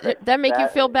say? Perfect. Does that make you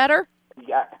feel better?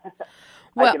 Yeah.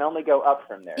 Well, I can only go up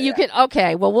from there. You can.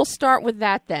 Okay, well, we'll start with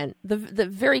that then. The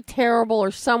very terrible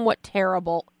or somewhat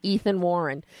terrible Ethan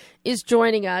Warren is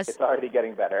joining us. It's already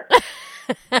getting better.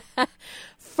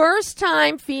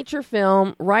 First-time feature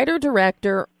film,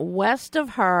 writer-director, West of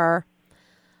Her.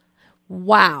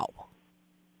 Wow.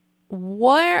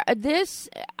 I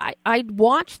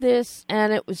watched this,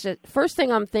 and it was the first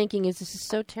thing I'm thinking is this is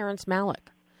so Terrence Malick.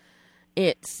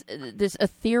 It's this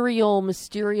ethereal,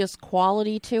 mysterious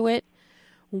quality to it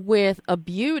with a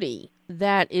beauty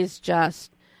that is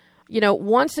just,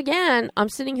 once again, I'm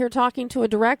sitting here talking to a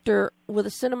director with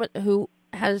who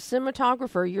has a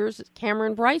cinematographer, yours is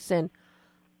Cameron Bryson.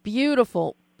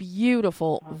 Beautiful,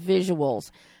 beautiful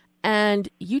visuals. And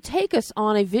you take us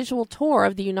on a visual tour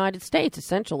of the United States,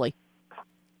 essentially.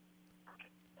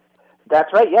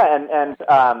 That's right, yeah. And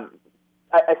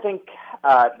I think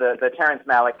the Terrence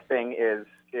Malick thing is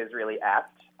really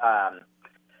apt.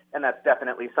 And that's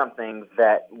definitely something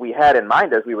that we had in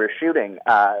mind as we were shooting.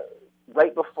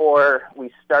 Right before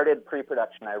we started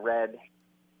pre-production, I read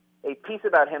a piece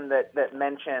about him that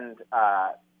mentioned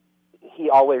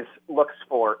he always looks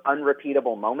for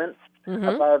unrepeatable moments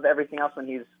above everything else when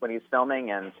he's filming,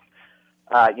 and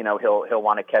he'll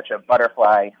want to catch a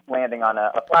butterfly landing on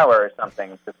a flower or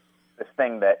something. This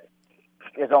thing that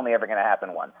is only ever going to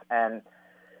happen once. And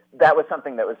that was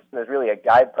something that was really a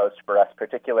guidepost for us,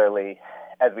 particularly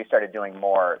as we started doing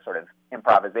more sort of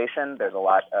improvisation. There's a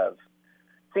lot of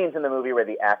scenes in the movie where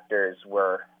the actors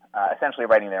were essentially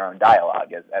writing their own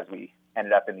dialogue as we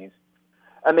ended up in these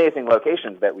amazing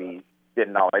locations that we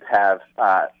didn't always have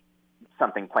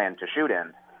something planned to shoot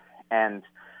in. And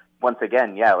once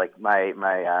again, like my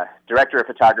director of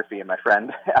photography and my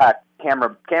friend,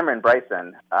 Cameron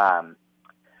Bryson,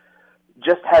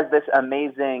 just has this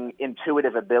amazing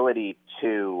intuitive ability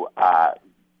to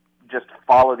just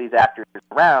follow these actors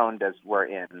around as we're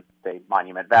in, say,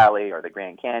 Monument Valley or the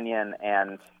Grand Canyon,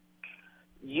 and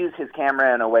use his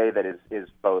camera in a way that is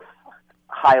both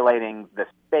highlighting the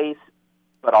space,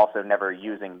 but also never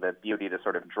using the beauty to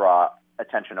sort of draw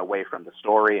attention away from the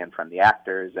story and from the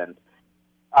actors. And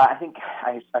I think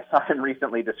I saw him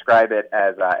recently describe it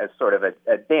as sort of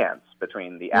a dance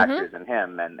between the actors and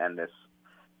him, and this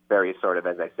very sort of,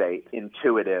 as I say,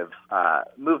 intuitive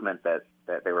movement that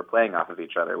they were playing off of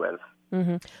each other with.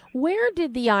 Mm-hmm. Where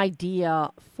did the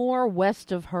idea for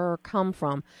West of Her come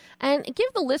from? And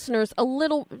give the listeners a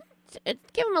little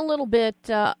bit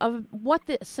of what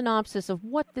the synopsis of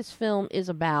what this film is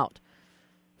about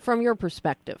from your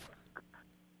perspective.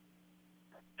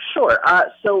 Sure.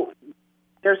 So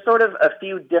there's sort of a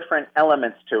few different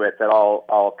elements to it that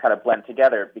all kind of blend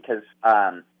together, because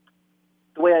the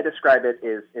way I describe it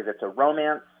is it's a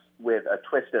romance with a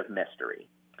twist of mystery.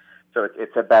 So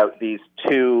it's about these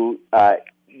two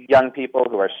young people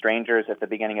who are strangers at the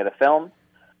beginning of the film,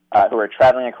 who are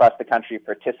traveling across the country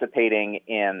participating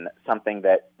in something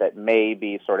that may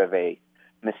be sort of a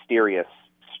mysterious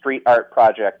street art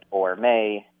project or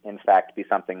may, in fact, be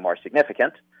something more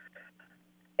significant.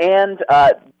 And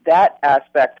that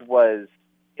aspect was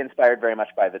inspired very much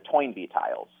by the Toynbee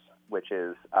tiles, which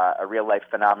is a real-life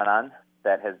phenomenon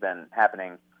that has been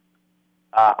happening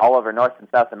all over North and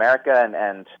South America,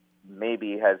 and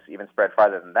maybe has even spread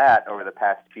farther than that over the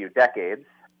past few decades,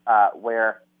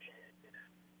 where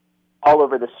all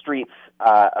over the streets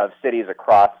of cities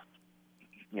across,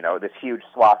 this huge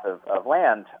swath of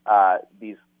land,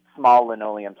 these small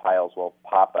linoleum tiles will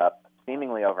pop up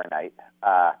seemingly overnight,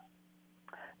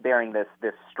 bearing this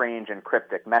strange and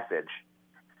cryptic message.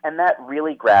 And that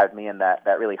really grabbed me, and that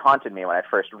really haunted me when I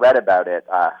first read about it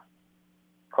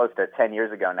close to 10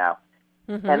 years ago now.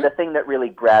 Mm-hmm. And the thing that really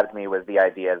grabbed me was the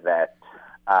idea that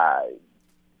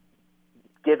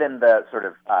given the sort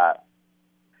of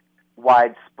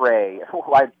widespread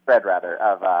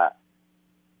of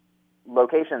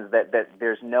locations, that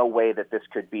there's no way that this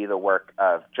could be the work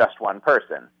of just one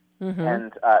person. Mm-hmm.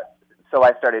 And so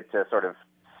I started to sort of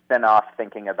spin off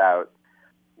thinking about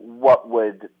what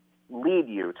would lead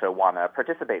you to want to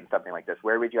participate in something like this.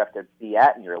 Where would you have to be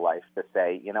at in your life to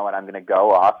say, you know what, I'm going to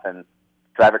go off and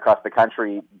drive across the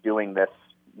country doing this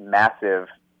massive,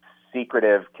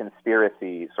 secretive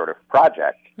conspiracy sort of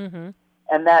project? Mm-hmm.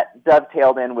 And that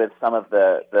dovetailed in with some of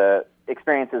the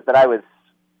experiences that I was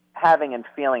having and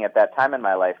feeling at that time in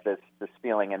my life, this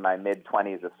feeling in my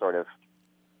mid-20s of sort of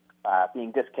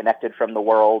being disconnected from the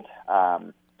world,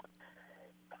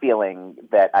 feeling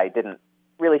that I didn't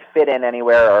really fit in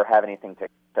anywhere or have anything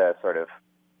to sort of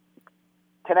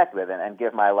connect with and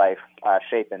give my life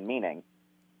shape and meaning.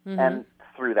 Mm-hmm. And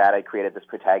through that, I created this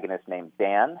protagonist named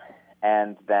Dan,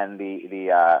 and then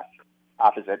the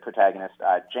opposite protagonist,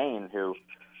 Jane, who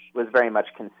was very much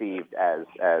conceived as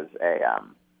a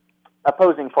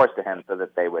opposing force to him, so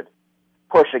that they would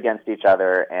push against each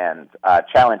other and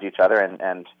challenge each other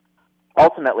and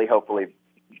ultimately, hopefully,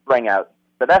 bring out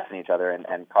the best in each other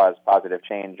and cause positive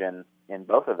change in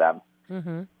both of them.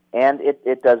 Mm-hmm. And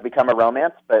it does become a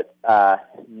romance, but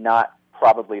not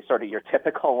probably sort of your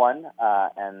typical one.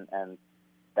 And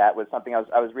that was something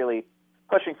I was really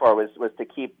pushing for, was to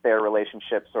keep their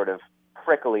relationship sort of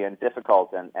prickly and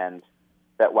difficult, and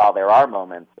that while there are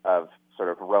moments of sort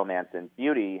of romance and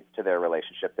beauty to their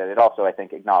relationship, that it also, I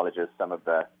think, acknowledges some of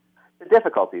the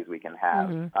difficulties we can have,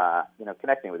 mm-hmm.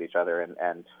 Connecting with each other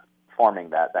and forming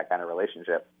that kind of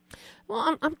relationship.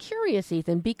 Well, I'm curious,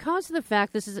 Ethan, because of the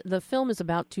fact the film is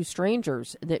about two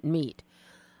strangers that meet.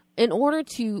 In order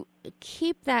to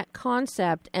keep that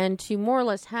concept and to more or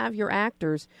less have your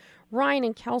actors, Ryan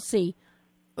and Kelsey,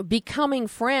 becoming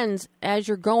friends as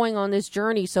you're going on this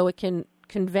journey, so it can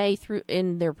convey through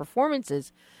in their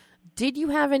performances, did you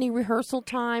have any rehearsal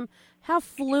time? How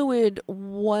fluid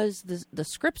was the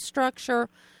script structure?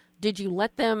 Did you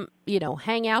let them,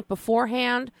 hang out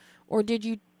beforehand? Or did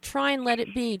you try and let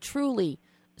it be truly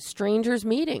strangers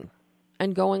meeting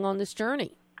and going on this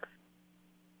journey?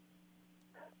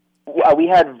 We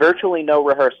had virtually no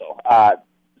rehearsal.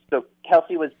 So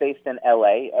Kelsey was based in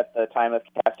L.A. at the time of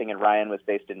casting, and Ryan was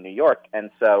based in New York. And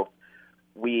so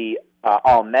we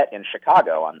all met in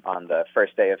Chicago on the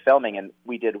first day of filming, and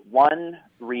we did one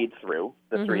read-through,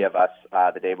 the three of us,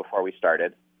 the day before we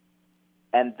started.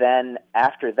 And then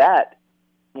after that,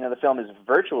 the film is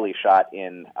virtually shot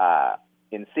in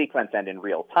sequence and in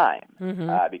real time,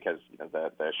 because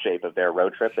the shape of their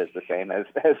road trip is the same as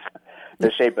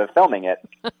the shape of filming it.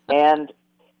 And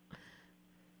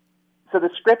so the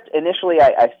script initially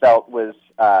I felt was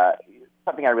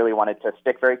something I really wanted to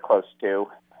stick very close to.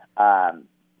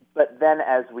 But then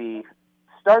as we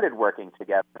started working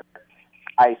together,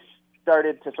 I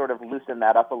started to sort of loosen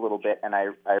that up a little bit, and I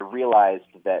realized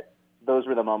that those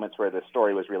were the moments where the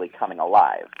story was really coming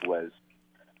alive, was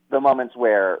the moments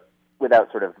where, without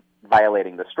sort of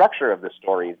violating the structure of the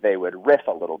story, they would riff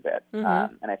a little bit. And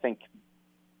I think,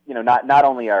 not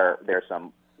only are there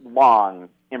some long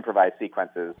improvised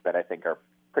sequences that I think are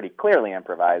pretty clearly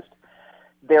improvised,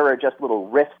 there are just little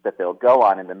riffs that they'll go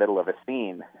on in the middle of a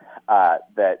scene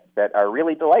that are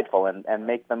really delightful and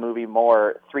make the movie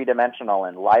more three-dimensional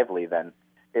and lively than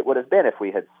it would have been if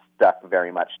we had stuck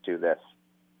very much to this,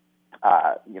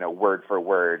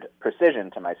 word-for-word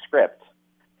precision to my script.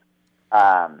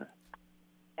 And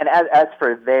as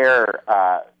for their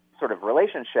sort of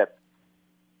relationship,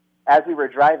 as we were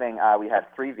driving, we had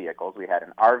three vehicles. We had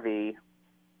an RV,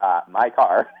 my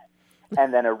car,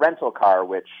 and then a rental car,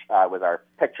 which was our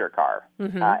picture car.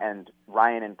 And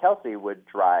Ryan and Kelsey would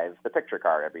drive the picture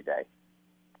car every day.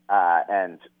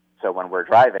 And so when we're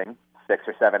driving 6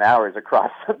 or 7 hours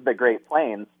across the Great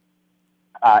Plains,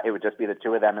 it would just be the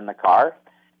two of them in the car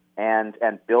and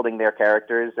building their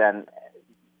characters. And,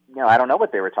 I don't know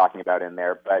what they were talking about in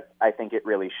there, but I think it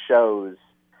really shows,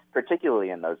 particularly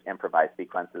in those improvised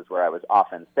sequences where I was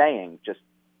often saying, just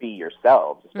be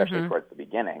yourselves, especially towards the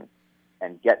beginning,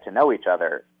 and get to know each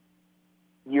other.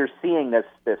 You're seeing this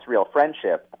real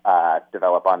friendship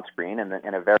develop on screen in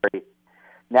a very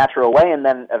natural way, and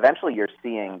then eventually you're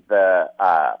seeing the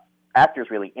actors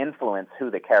really influence who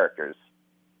the characters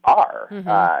are,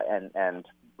 and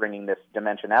bringing this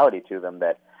dimensionality to them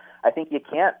that I think you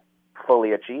can't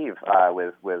fully achieve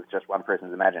with just one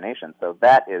person's imagination. So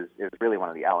that is really one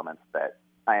of the elements that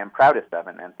I am proudest of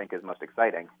and think is most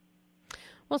exciting.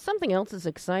 Well, something else that's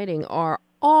exciting are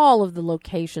all of the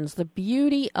locations, the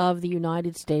beauty of the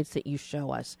United States that you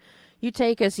show us. You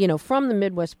take us, from the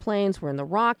Midwest Plains, we're in the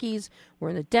Rockies, we're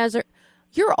in the desert.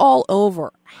 You're all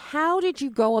over. How did you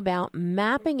go about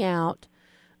mapping out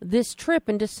this trip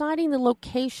and deciding the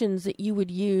locations that you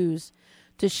would use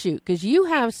to shoot? Because you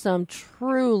have some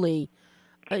truly,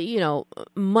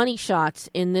 money shots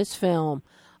in this film,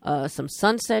 some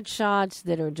sunset shots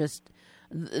that are just,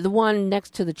 the one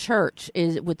next to the church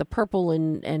is with the purple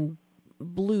and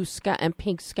blue sky and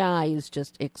pink sky is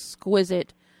just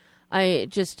exquisite.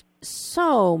 Just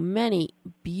so many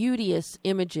beauteous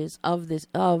images of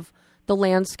the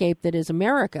landscape that is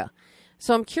America.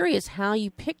 So I'm curious how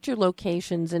you picked your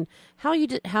locations and how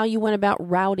you went about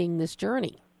routing this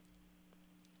journey.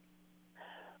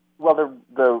 Well,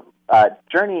 the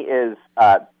journey is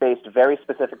based very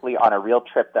specifically on a real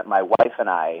trip that my wife and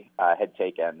I had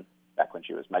taken back when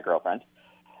she was my girlfriend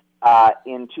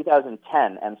in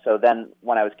 2010. And so then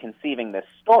when I was conceiving this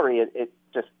story, it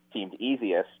just seemed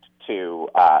easiest to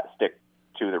stick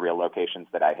to the real locations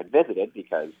that I had visited,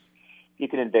 because you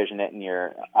can envision it in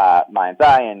your mind's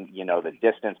eye, and the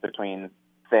distance between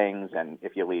things, and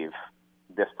if you leave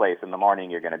this place in the morning,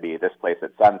 you're going to be this place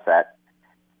at sunset.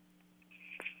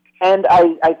 And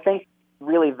I think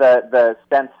really the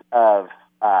sense of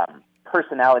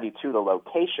personality to the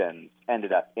locations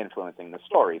ended up influencing the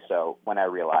story. So when I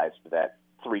realized that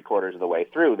 3/4 of the way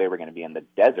through they were going to be in the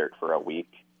desert for a week,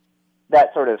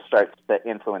 that sort of starts to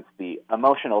influence the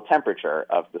emotional temperature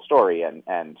of the story.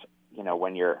 And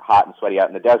when you're hot and sweaty out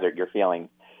in the desert, you're feeling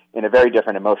in a very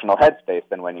different emotional headspace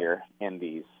than when you're in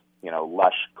these,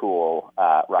 lush, cool,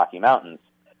 Rocky Mountains.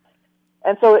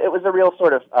 And so it was a real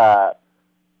sort of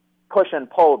push and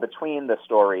pull between the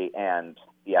story and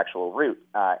the actual route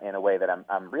in a way that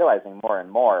I'm realizing more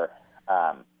and more.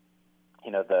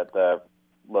 The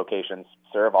locations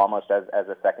serve almost as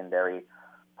a secondary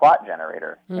plot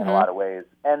generator in a lot of ways.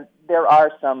 And there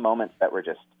are some moments that were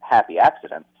just happy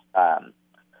accidents.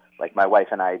 Like my wife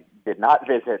and I did not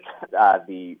visit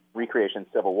the Recreation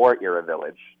Civil War era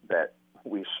village that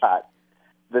we shot.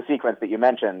 The sequence that you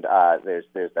mentioned, there's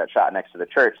that shot next to the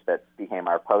church that became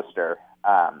our poster.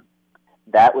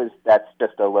 That's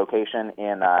just a location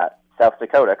in South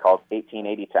Dakota called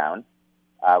 1880 Town,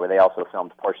 where they also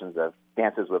filmed portions of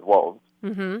Dances with Wolves,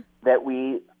 that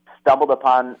we stumbled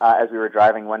upon as we were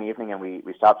driving one evening, and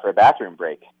we stopped for a bathroom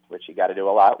break, which you got to do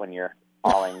a lot when you're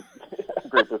hauling a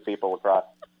group of people across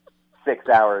 6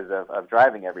 hours of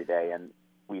driving every day. And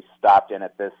we stopped in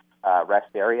at this rest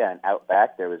area, and out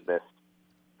back there was this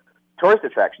tourist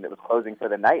attraction that was closing for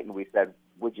the night, and we said,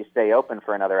 would you stay open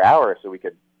for another hour so we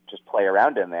could just play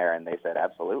around in there? And they said,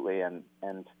 absolutely. And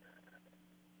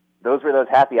those were those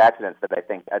happy accidents that I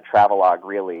think a travelogue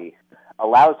really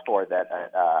allows for,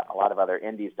 that a lot of other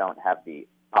indies don't have the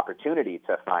opportunity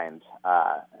to find,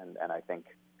 and I think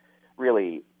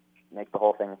really make the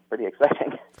whole thing pretty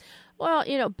exciting. Well,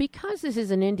 because this is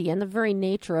an indie and the very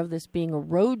nature of this being a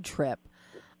road trip,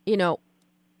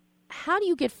 how do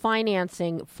you get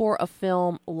financing for a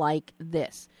film like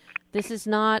this? This is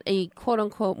not a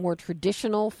quote-unquote more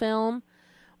traditional film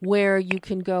where you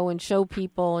can go and show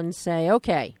people and say,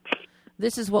 okay,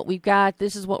 this is what we've got,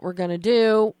 this is what we're going to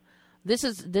do, this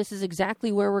is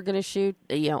exactly where we're going to shoot.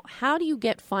 How do you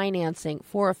get financing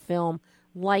for a film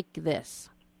like this?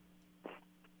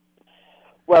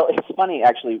 Well, it's funny,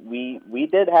 actually. We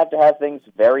did have to have things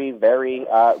very, very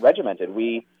regimented.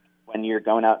 When you're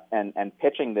going out and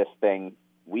pitching this thing,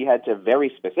 we had to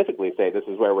very specifically say this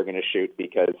is where we're going to shoot,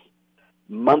 because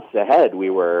months ahead we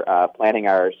were planning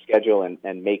our schedule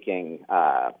and making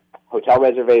hotel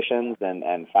reservations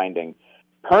and finding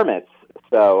permits.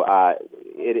 So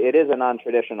it is a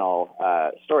non-traditional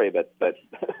story, but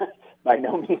by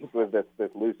no means was this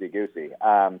loosey-goosey.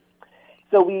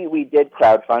 So we did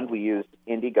crowdfund. We used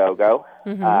Indiegogo,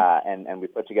 and we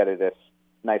put together this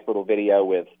nice little video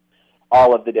with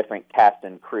all of the different cast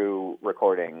and crew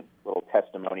recording little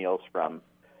testimonials from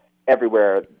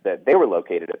everywhere that they were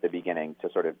located at the beginning to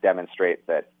sort of demonstrate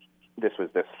that this was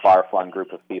this far-flung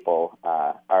group of people.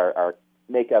 Our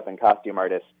makeup and costume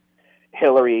artist,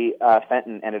 Hillary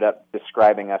Fenton, ended up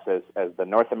describing us as the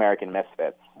North American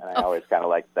Misfits, and I always kind of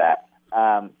liked that.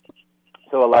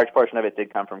 So a large portion of it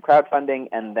did come from crowdfunding,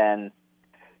 and then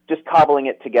just cobbling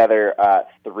it together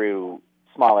through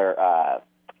smaller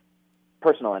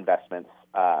personal investments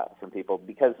from people,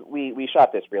 because we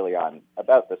shot this really on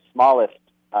about the smallest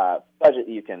budget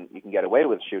you can get away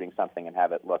with shooting something and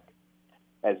have it look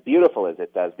as beautiful as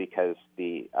it does, because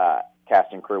the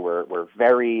cast and crew were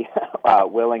very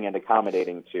willing and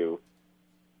accommodating to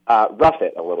rough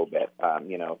it a little bit.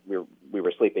 We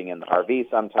were sleeping in the RV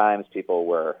sometimes. People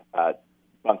were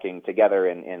bunking together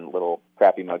in little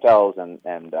crappy motels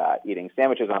and eating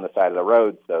sandwiches on the side of the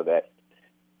road, so that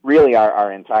really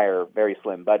our entire very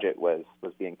slim budget was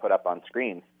being put up on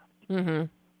screen. Mm-hmm.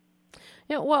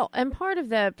 Yeah, well, and part of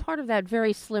that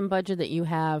very slim budget that you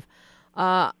have,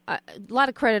 a lot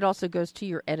of credit also goes to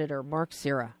your editor, Mark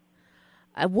Cira.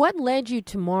 What led you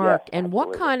to Mark, and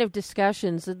what kind of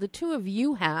discussions did the two of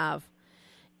you have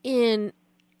in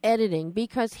editing?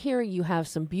 Because here you have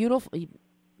some beautiful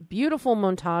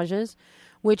montages,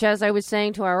 which, as I was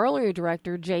saying to our earlier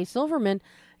director, Jay Silverman,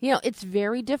 it's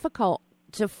very difficult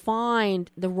to find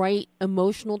the right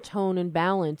emotional tone and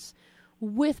balance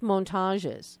with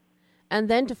montages, and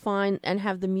then to find and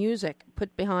have the music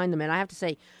put behind them. And I have to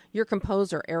say, your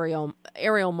composer,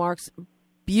 Ariel Marks,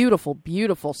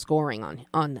 beautiful scoring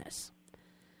on this.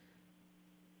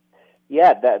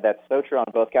 Yeah, that's so true on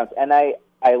both counts. And I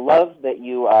love that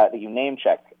you name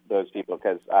check those people,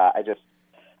 because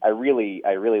I really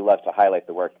love to highlight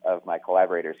the work of my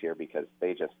collaborators here, because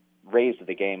they just raised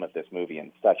the game of this movie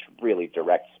in such really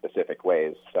direct, specific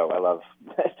ways. So I love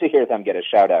to hear them get a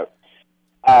shout out.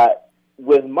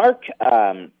 With Mark,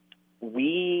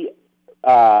 we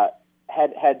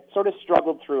had sort of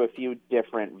struggled through a few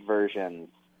different versions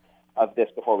of this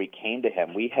before we came to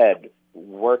him. We had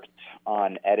worked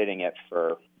on editing it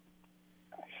for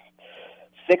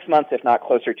 6 months, if not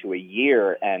closer to a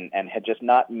year, and had just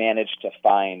not managed to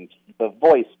find the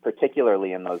voice,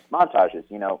 particularly in those montages.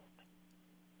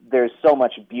 There's so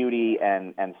much beauty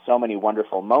and so many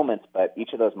wonderful moments, but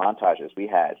each of those montages, we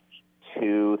had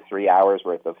 2-3 hours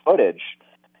worth of footage,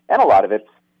 and a lot of it's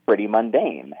pretty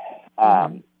mundane.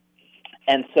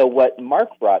 And so what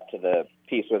Mark brought to the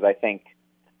piece was, I think,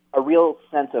 a real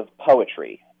sense of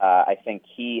poetry. I think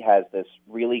he has this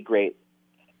really great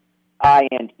eye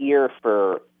and ear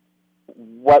for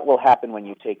what will happen when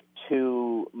you take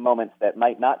two moments that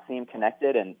might not seem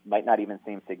connected and might not even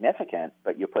seem significant,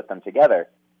 but you put them together.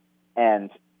 And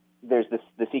there's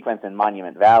the sequence in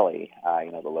Monument Valley,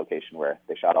 the location where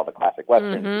they shot all the classic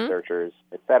westerns, Searchers,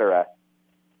 etc.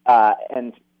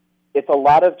 And it's a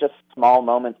lot of just small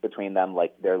moments between them,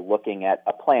 like they're looking at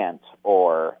a plant,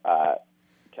 or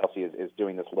Kelsey is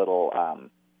doing this little,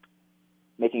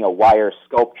 making a wire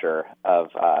sculpture of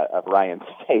Ryan's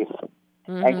face.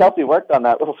 And Kelsey worked on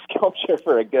that little sculpture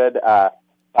for a good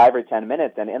 5 or 10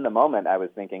 minutes, and in the moment I was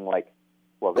thinking, like,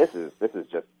 well, this is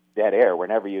just dead air. We're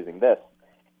never using this.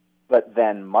 But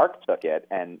then Mark took it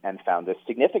and found this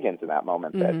significance in that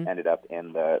moment that ended up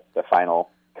in the final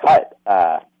cut.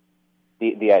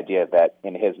 The idea that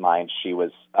in his mind she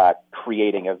was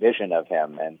creating a vision of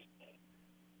him, and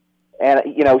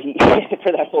you know, he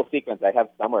for that whole sequence, I have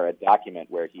somewhere a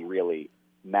document where he really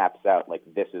maps out, like,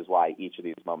 this is why each of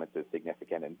these moments is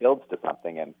significant and builds to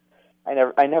something. And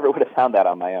I never would have found that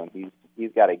on my own.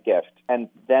 He's got a gift, and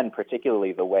then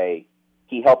particularly the way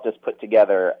he helped us put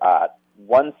together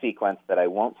one sequence that I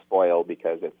won't spoil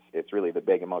because it's really the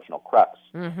big emotional crux.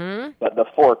 But the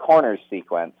Four Corners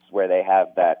sequence, where they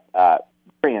have that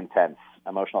very intense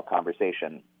emotional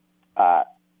conversation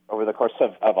over the course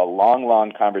of a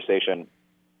long conversation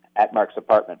at Mark's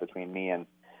apartment between me and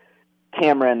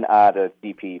Cameron, the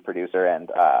DP producer,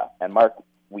 and Mark.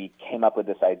 We came up with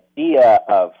this idea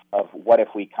of what if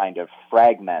we kind of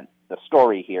fragment the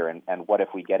story here, and what if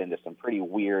we get into some pretty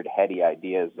weird, heady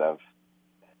ideas of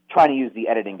trying to use the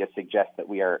editing to suggest that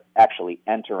we are actually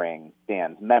entering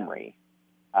Dan's memory.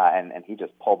 And he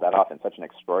just pulled that off in such an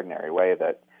extraordinary way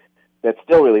that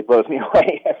still really blows me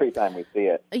away every time we see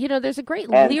it. You know, there's a great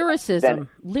lyricism.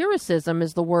 Lyricism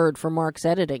is the word for Mark's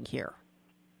editing here.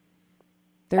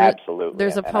 Absolutely.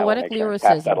 There's a poetic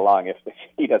lyricism. Pass that along if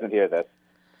he doesn't hear this.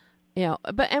 Yeah,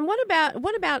 and what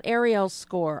about Ariel's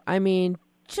score? I mean,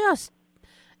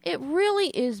 it really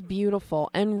is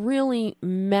beautiful and really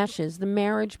meshes the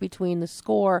marriage between the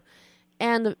score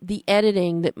and the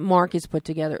editing that Mark has put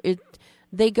together.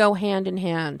 They go hand in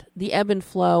hand. The ebb and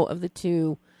flow of the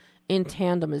two in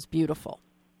tandem is beautiful.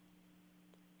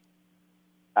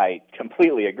 I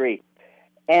completely agree.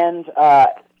 And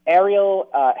Ariel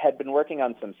had been working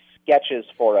on some sketches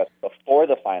for us before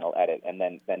the final edit, and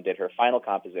then did her final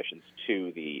compositions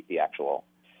to the actual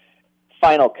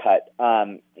final cut.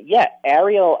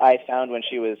 Ariel I found when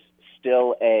she was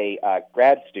still a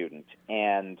grad student,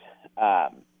 and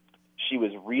she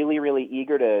was really, really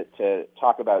eager to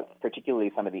talk about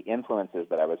particularly some of the influences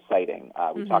that I was citing.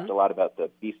 We talked a lot about the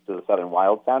Beasts of the Southern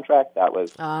Wild soundtrack. That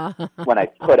was when I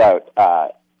put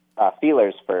out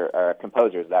feelers for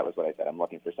composers. That was what I said. I'm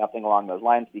looking for something along those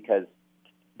lines, because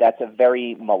that's a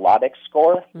very melodic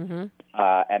score,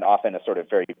 and often a sort of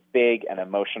very big and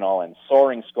emotional and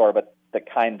soaring score, but the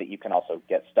kind that you can also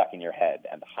get stuck in your head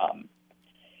and hum.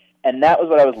 And that was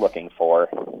what I was looking for.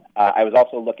 I was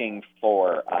also looking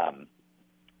for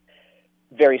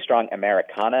very strong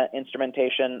Americana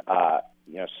instrumentation,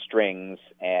 strings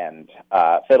and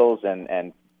fiddles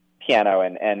and piano,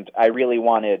 and I really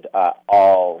wanted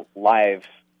all live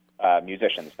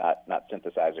musicians, not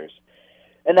synthesizers.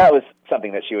 And that was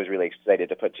something that she was really excited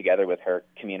to put together with her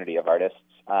community of artists.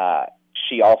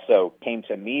 She also came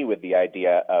to me with the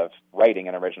idea of writing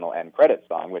an original end credits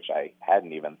song, which I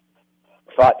hadn't even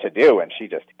thought to do, and she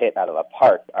just hit out of the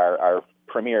park. Our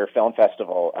premier film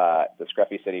festival, the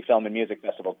Scruffy City Film and Music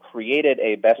Festival, created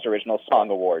a Best Original Song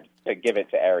Award to give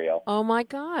it to Ariel. Oh, my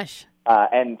gosh.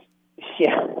 And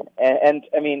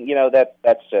I mean,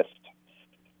 that's just,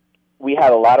 we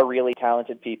had a lot of really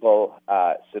talented people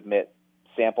submit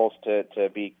samples to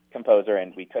be composer,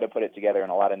 and we could have put it together in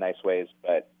a lot of nice ways,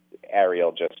 but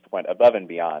Ariel just went above and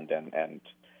beyond, and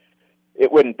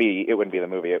it wouldn't be the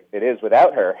movie it is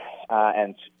without her.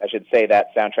 And I should say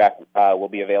that soundtrack will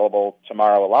be available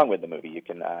tomorrow along with the movie. You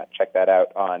can check that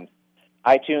out on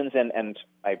iTunes and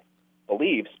I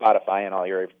believe Spotify and all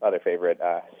your other favorite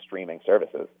streaming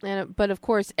services. But of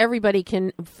course, everybody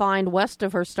can find West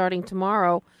of Her starting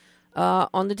tomorrow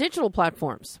on the digital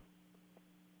platforms.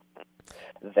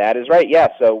 That is right, yeah.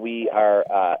 So we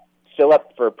are still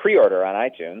up for pre-order on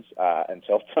iTunes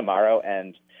until tomorrow,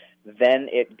 and then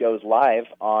it goes live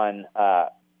on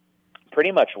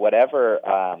pretty much whatever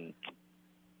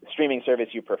streaming service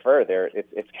you prefer.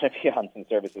 It's going to be on some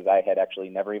services I had actually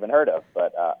never even heard of,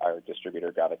 but our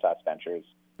distributor, Gravitas Ventures.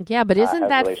 Yeah, but isn't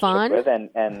that fun?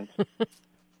 And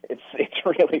it's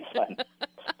really fun.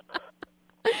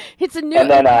 It's a new...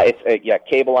 And then it's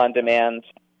cable on demand,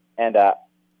 and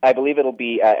I believe it'll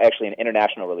be actually an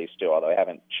international release too, although I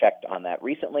haven't checked on that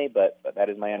recently, but that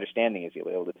is my understanding, is you'll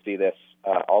be able to see this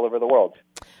all over the world.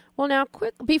 Well, now,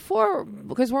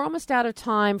 because we're almost out of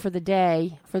time for the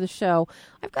day, for the show,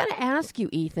 I've got to ask you,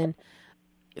 Ethan,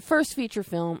 first feature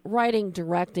film, writing,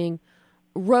 directing,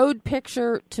 road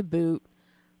picture to boot,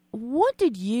 what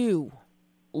did you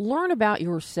learn about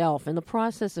yourself in the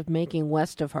process of making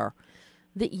West of Her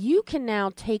that you can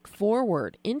now take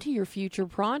forward into your future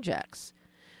projects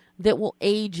that will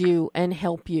aid you and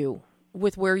help you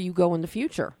with where you go in the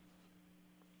future?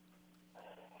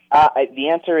 The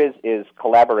answer is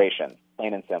collaboration.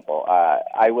 plain and simple.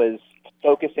 I was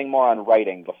focusing more on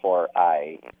writing before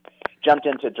I jumped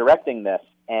into directing this,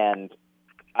 and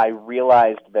I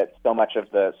realized that so much of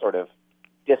the sort of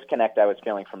disconnect I was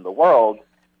feeling from the world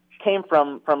came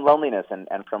from loneliness and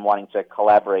from wanting to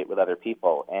collaborate with other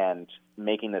people. And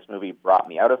making this movie brought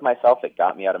me out of myself. It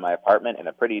got me out of my apartment in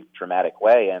a pretty dramatic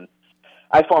way, and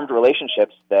I formed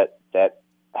relationships that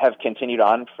have continued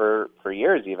on for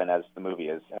years, even as the movie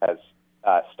has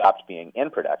stopped being in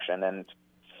production. And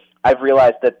I've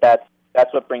realized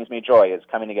that's what brings me joy, is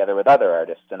coming together with other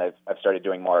artists. And I've started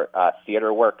doing more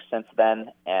theater work since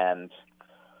then, and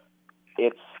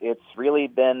it's really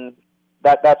been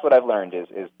that's what I've learned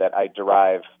is that I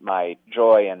derive my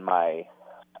joy and my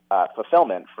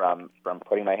fulfillment from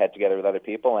putting my head together with other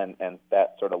people, and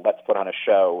that sort of let's put on a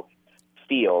show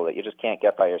feel that you just can't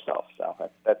get by yourself. So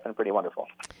that's been pretty wonderful.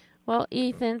 Well,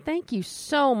 Ethan, thank you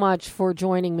so much for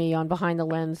joining me on Behind the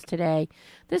Lens today.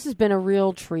 This has been a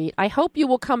real treat. I hope you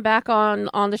will come back on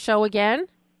the show again.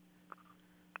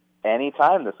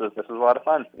 Anytime. This was a lot of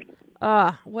fun.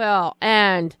 Well,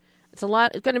 and it's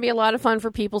going to be a lot of fun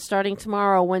for people starting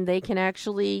tomorrow when they can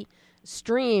actually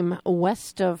stream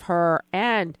West of Her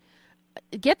and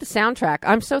get the soundtrack.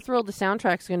 I'm so thrilled the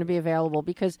soundtrack's going to be available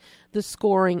because the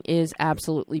scoring is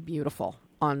absolutely beautiful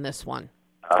on this one.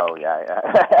 Oh, yeah.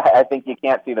 I think you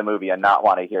can't see the movie and not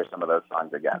want to hear some of those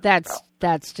songs again.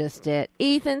 That's just it.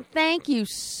 Ethan, thank you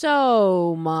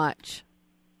so much.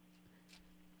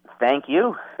 Thank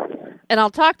you. And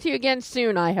I'll talk to you again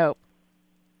soon, I hope.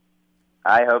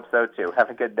 I hope so, too. Have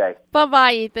a good day.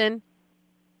 Bye-bye, Ethan.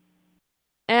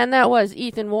 And that was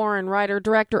Ethan Warren,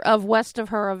 writer-director of West of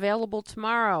Her, available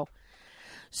tomorrow.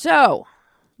 So,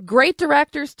 great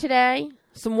directors today.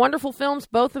 Some wonderful films,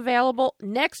 both available.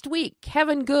 Next week,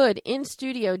 Kevin Good in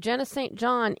studio, Jenna St.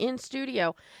 John in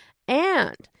studio.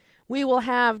 And we will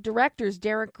have directors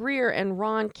Derek Greer and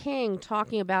Ron King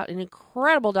talking about an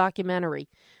incredible documentary,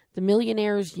 The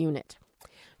Millionaires Unit.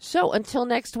 So, until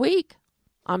next week,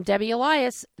 I'm Debbie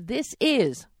Elias. This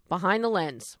is Behind the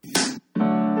Lens.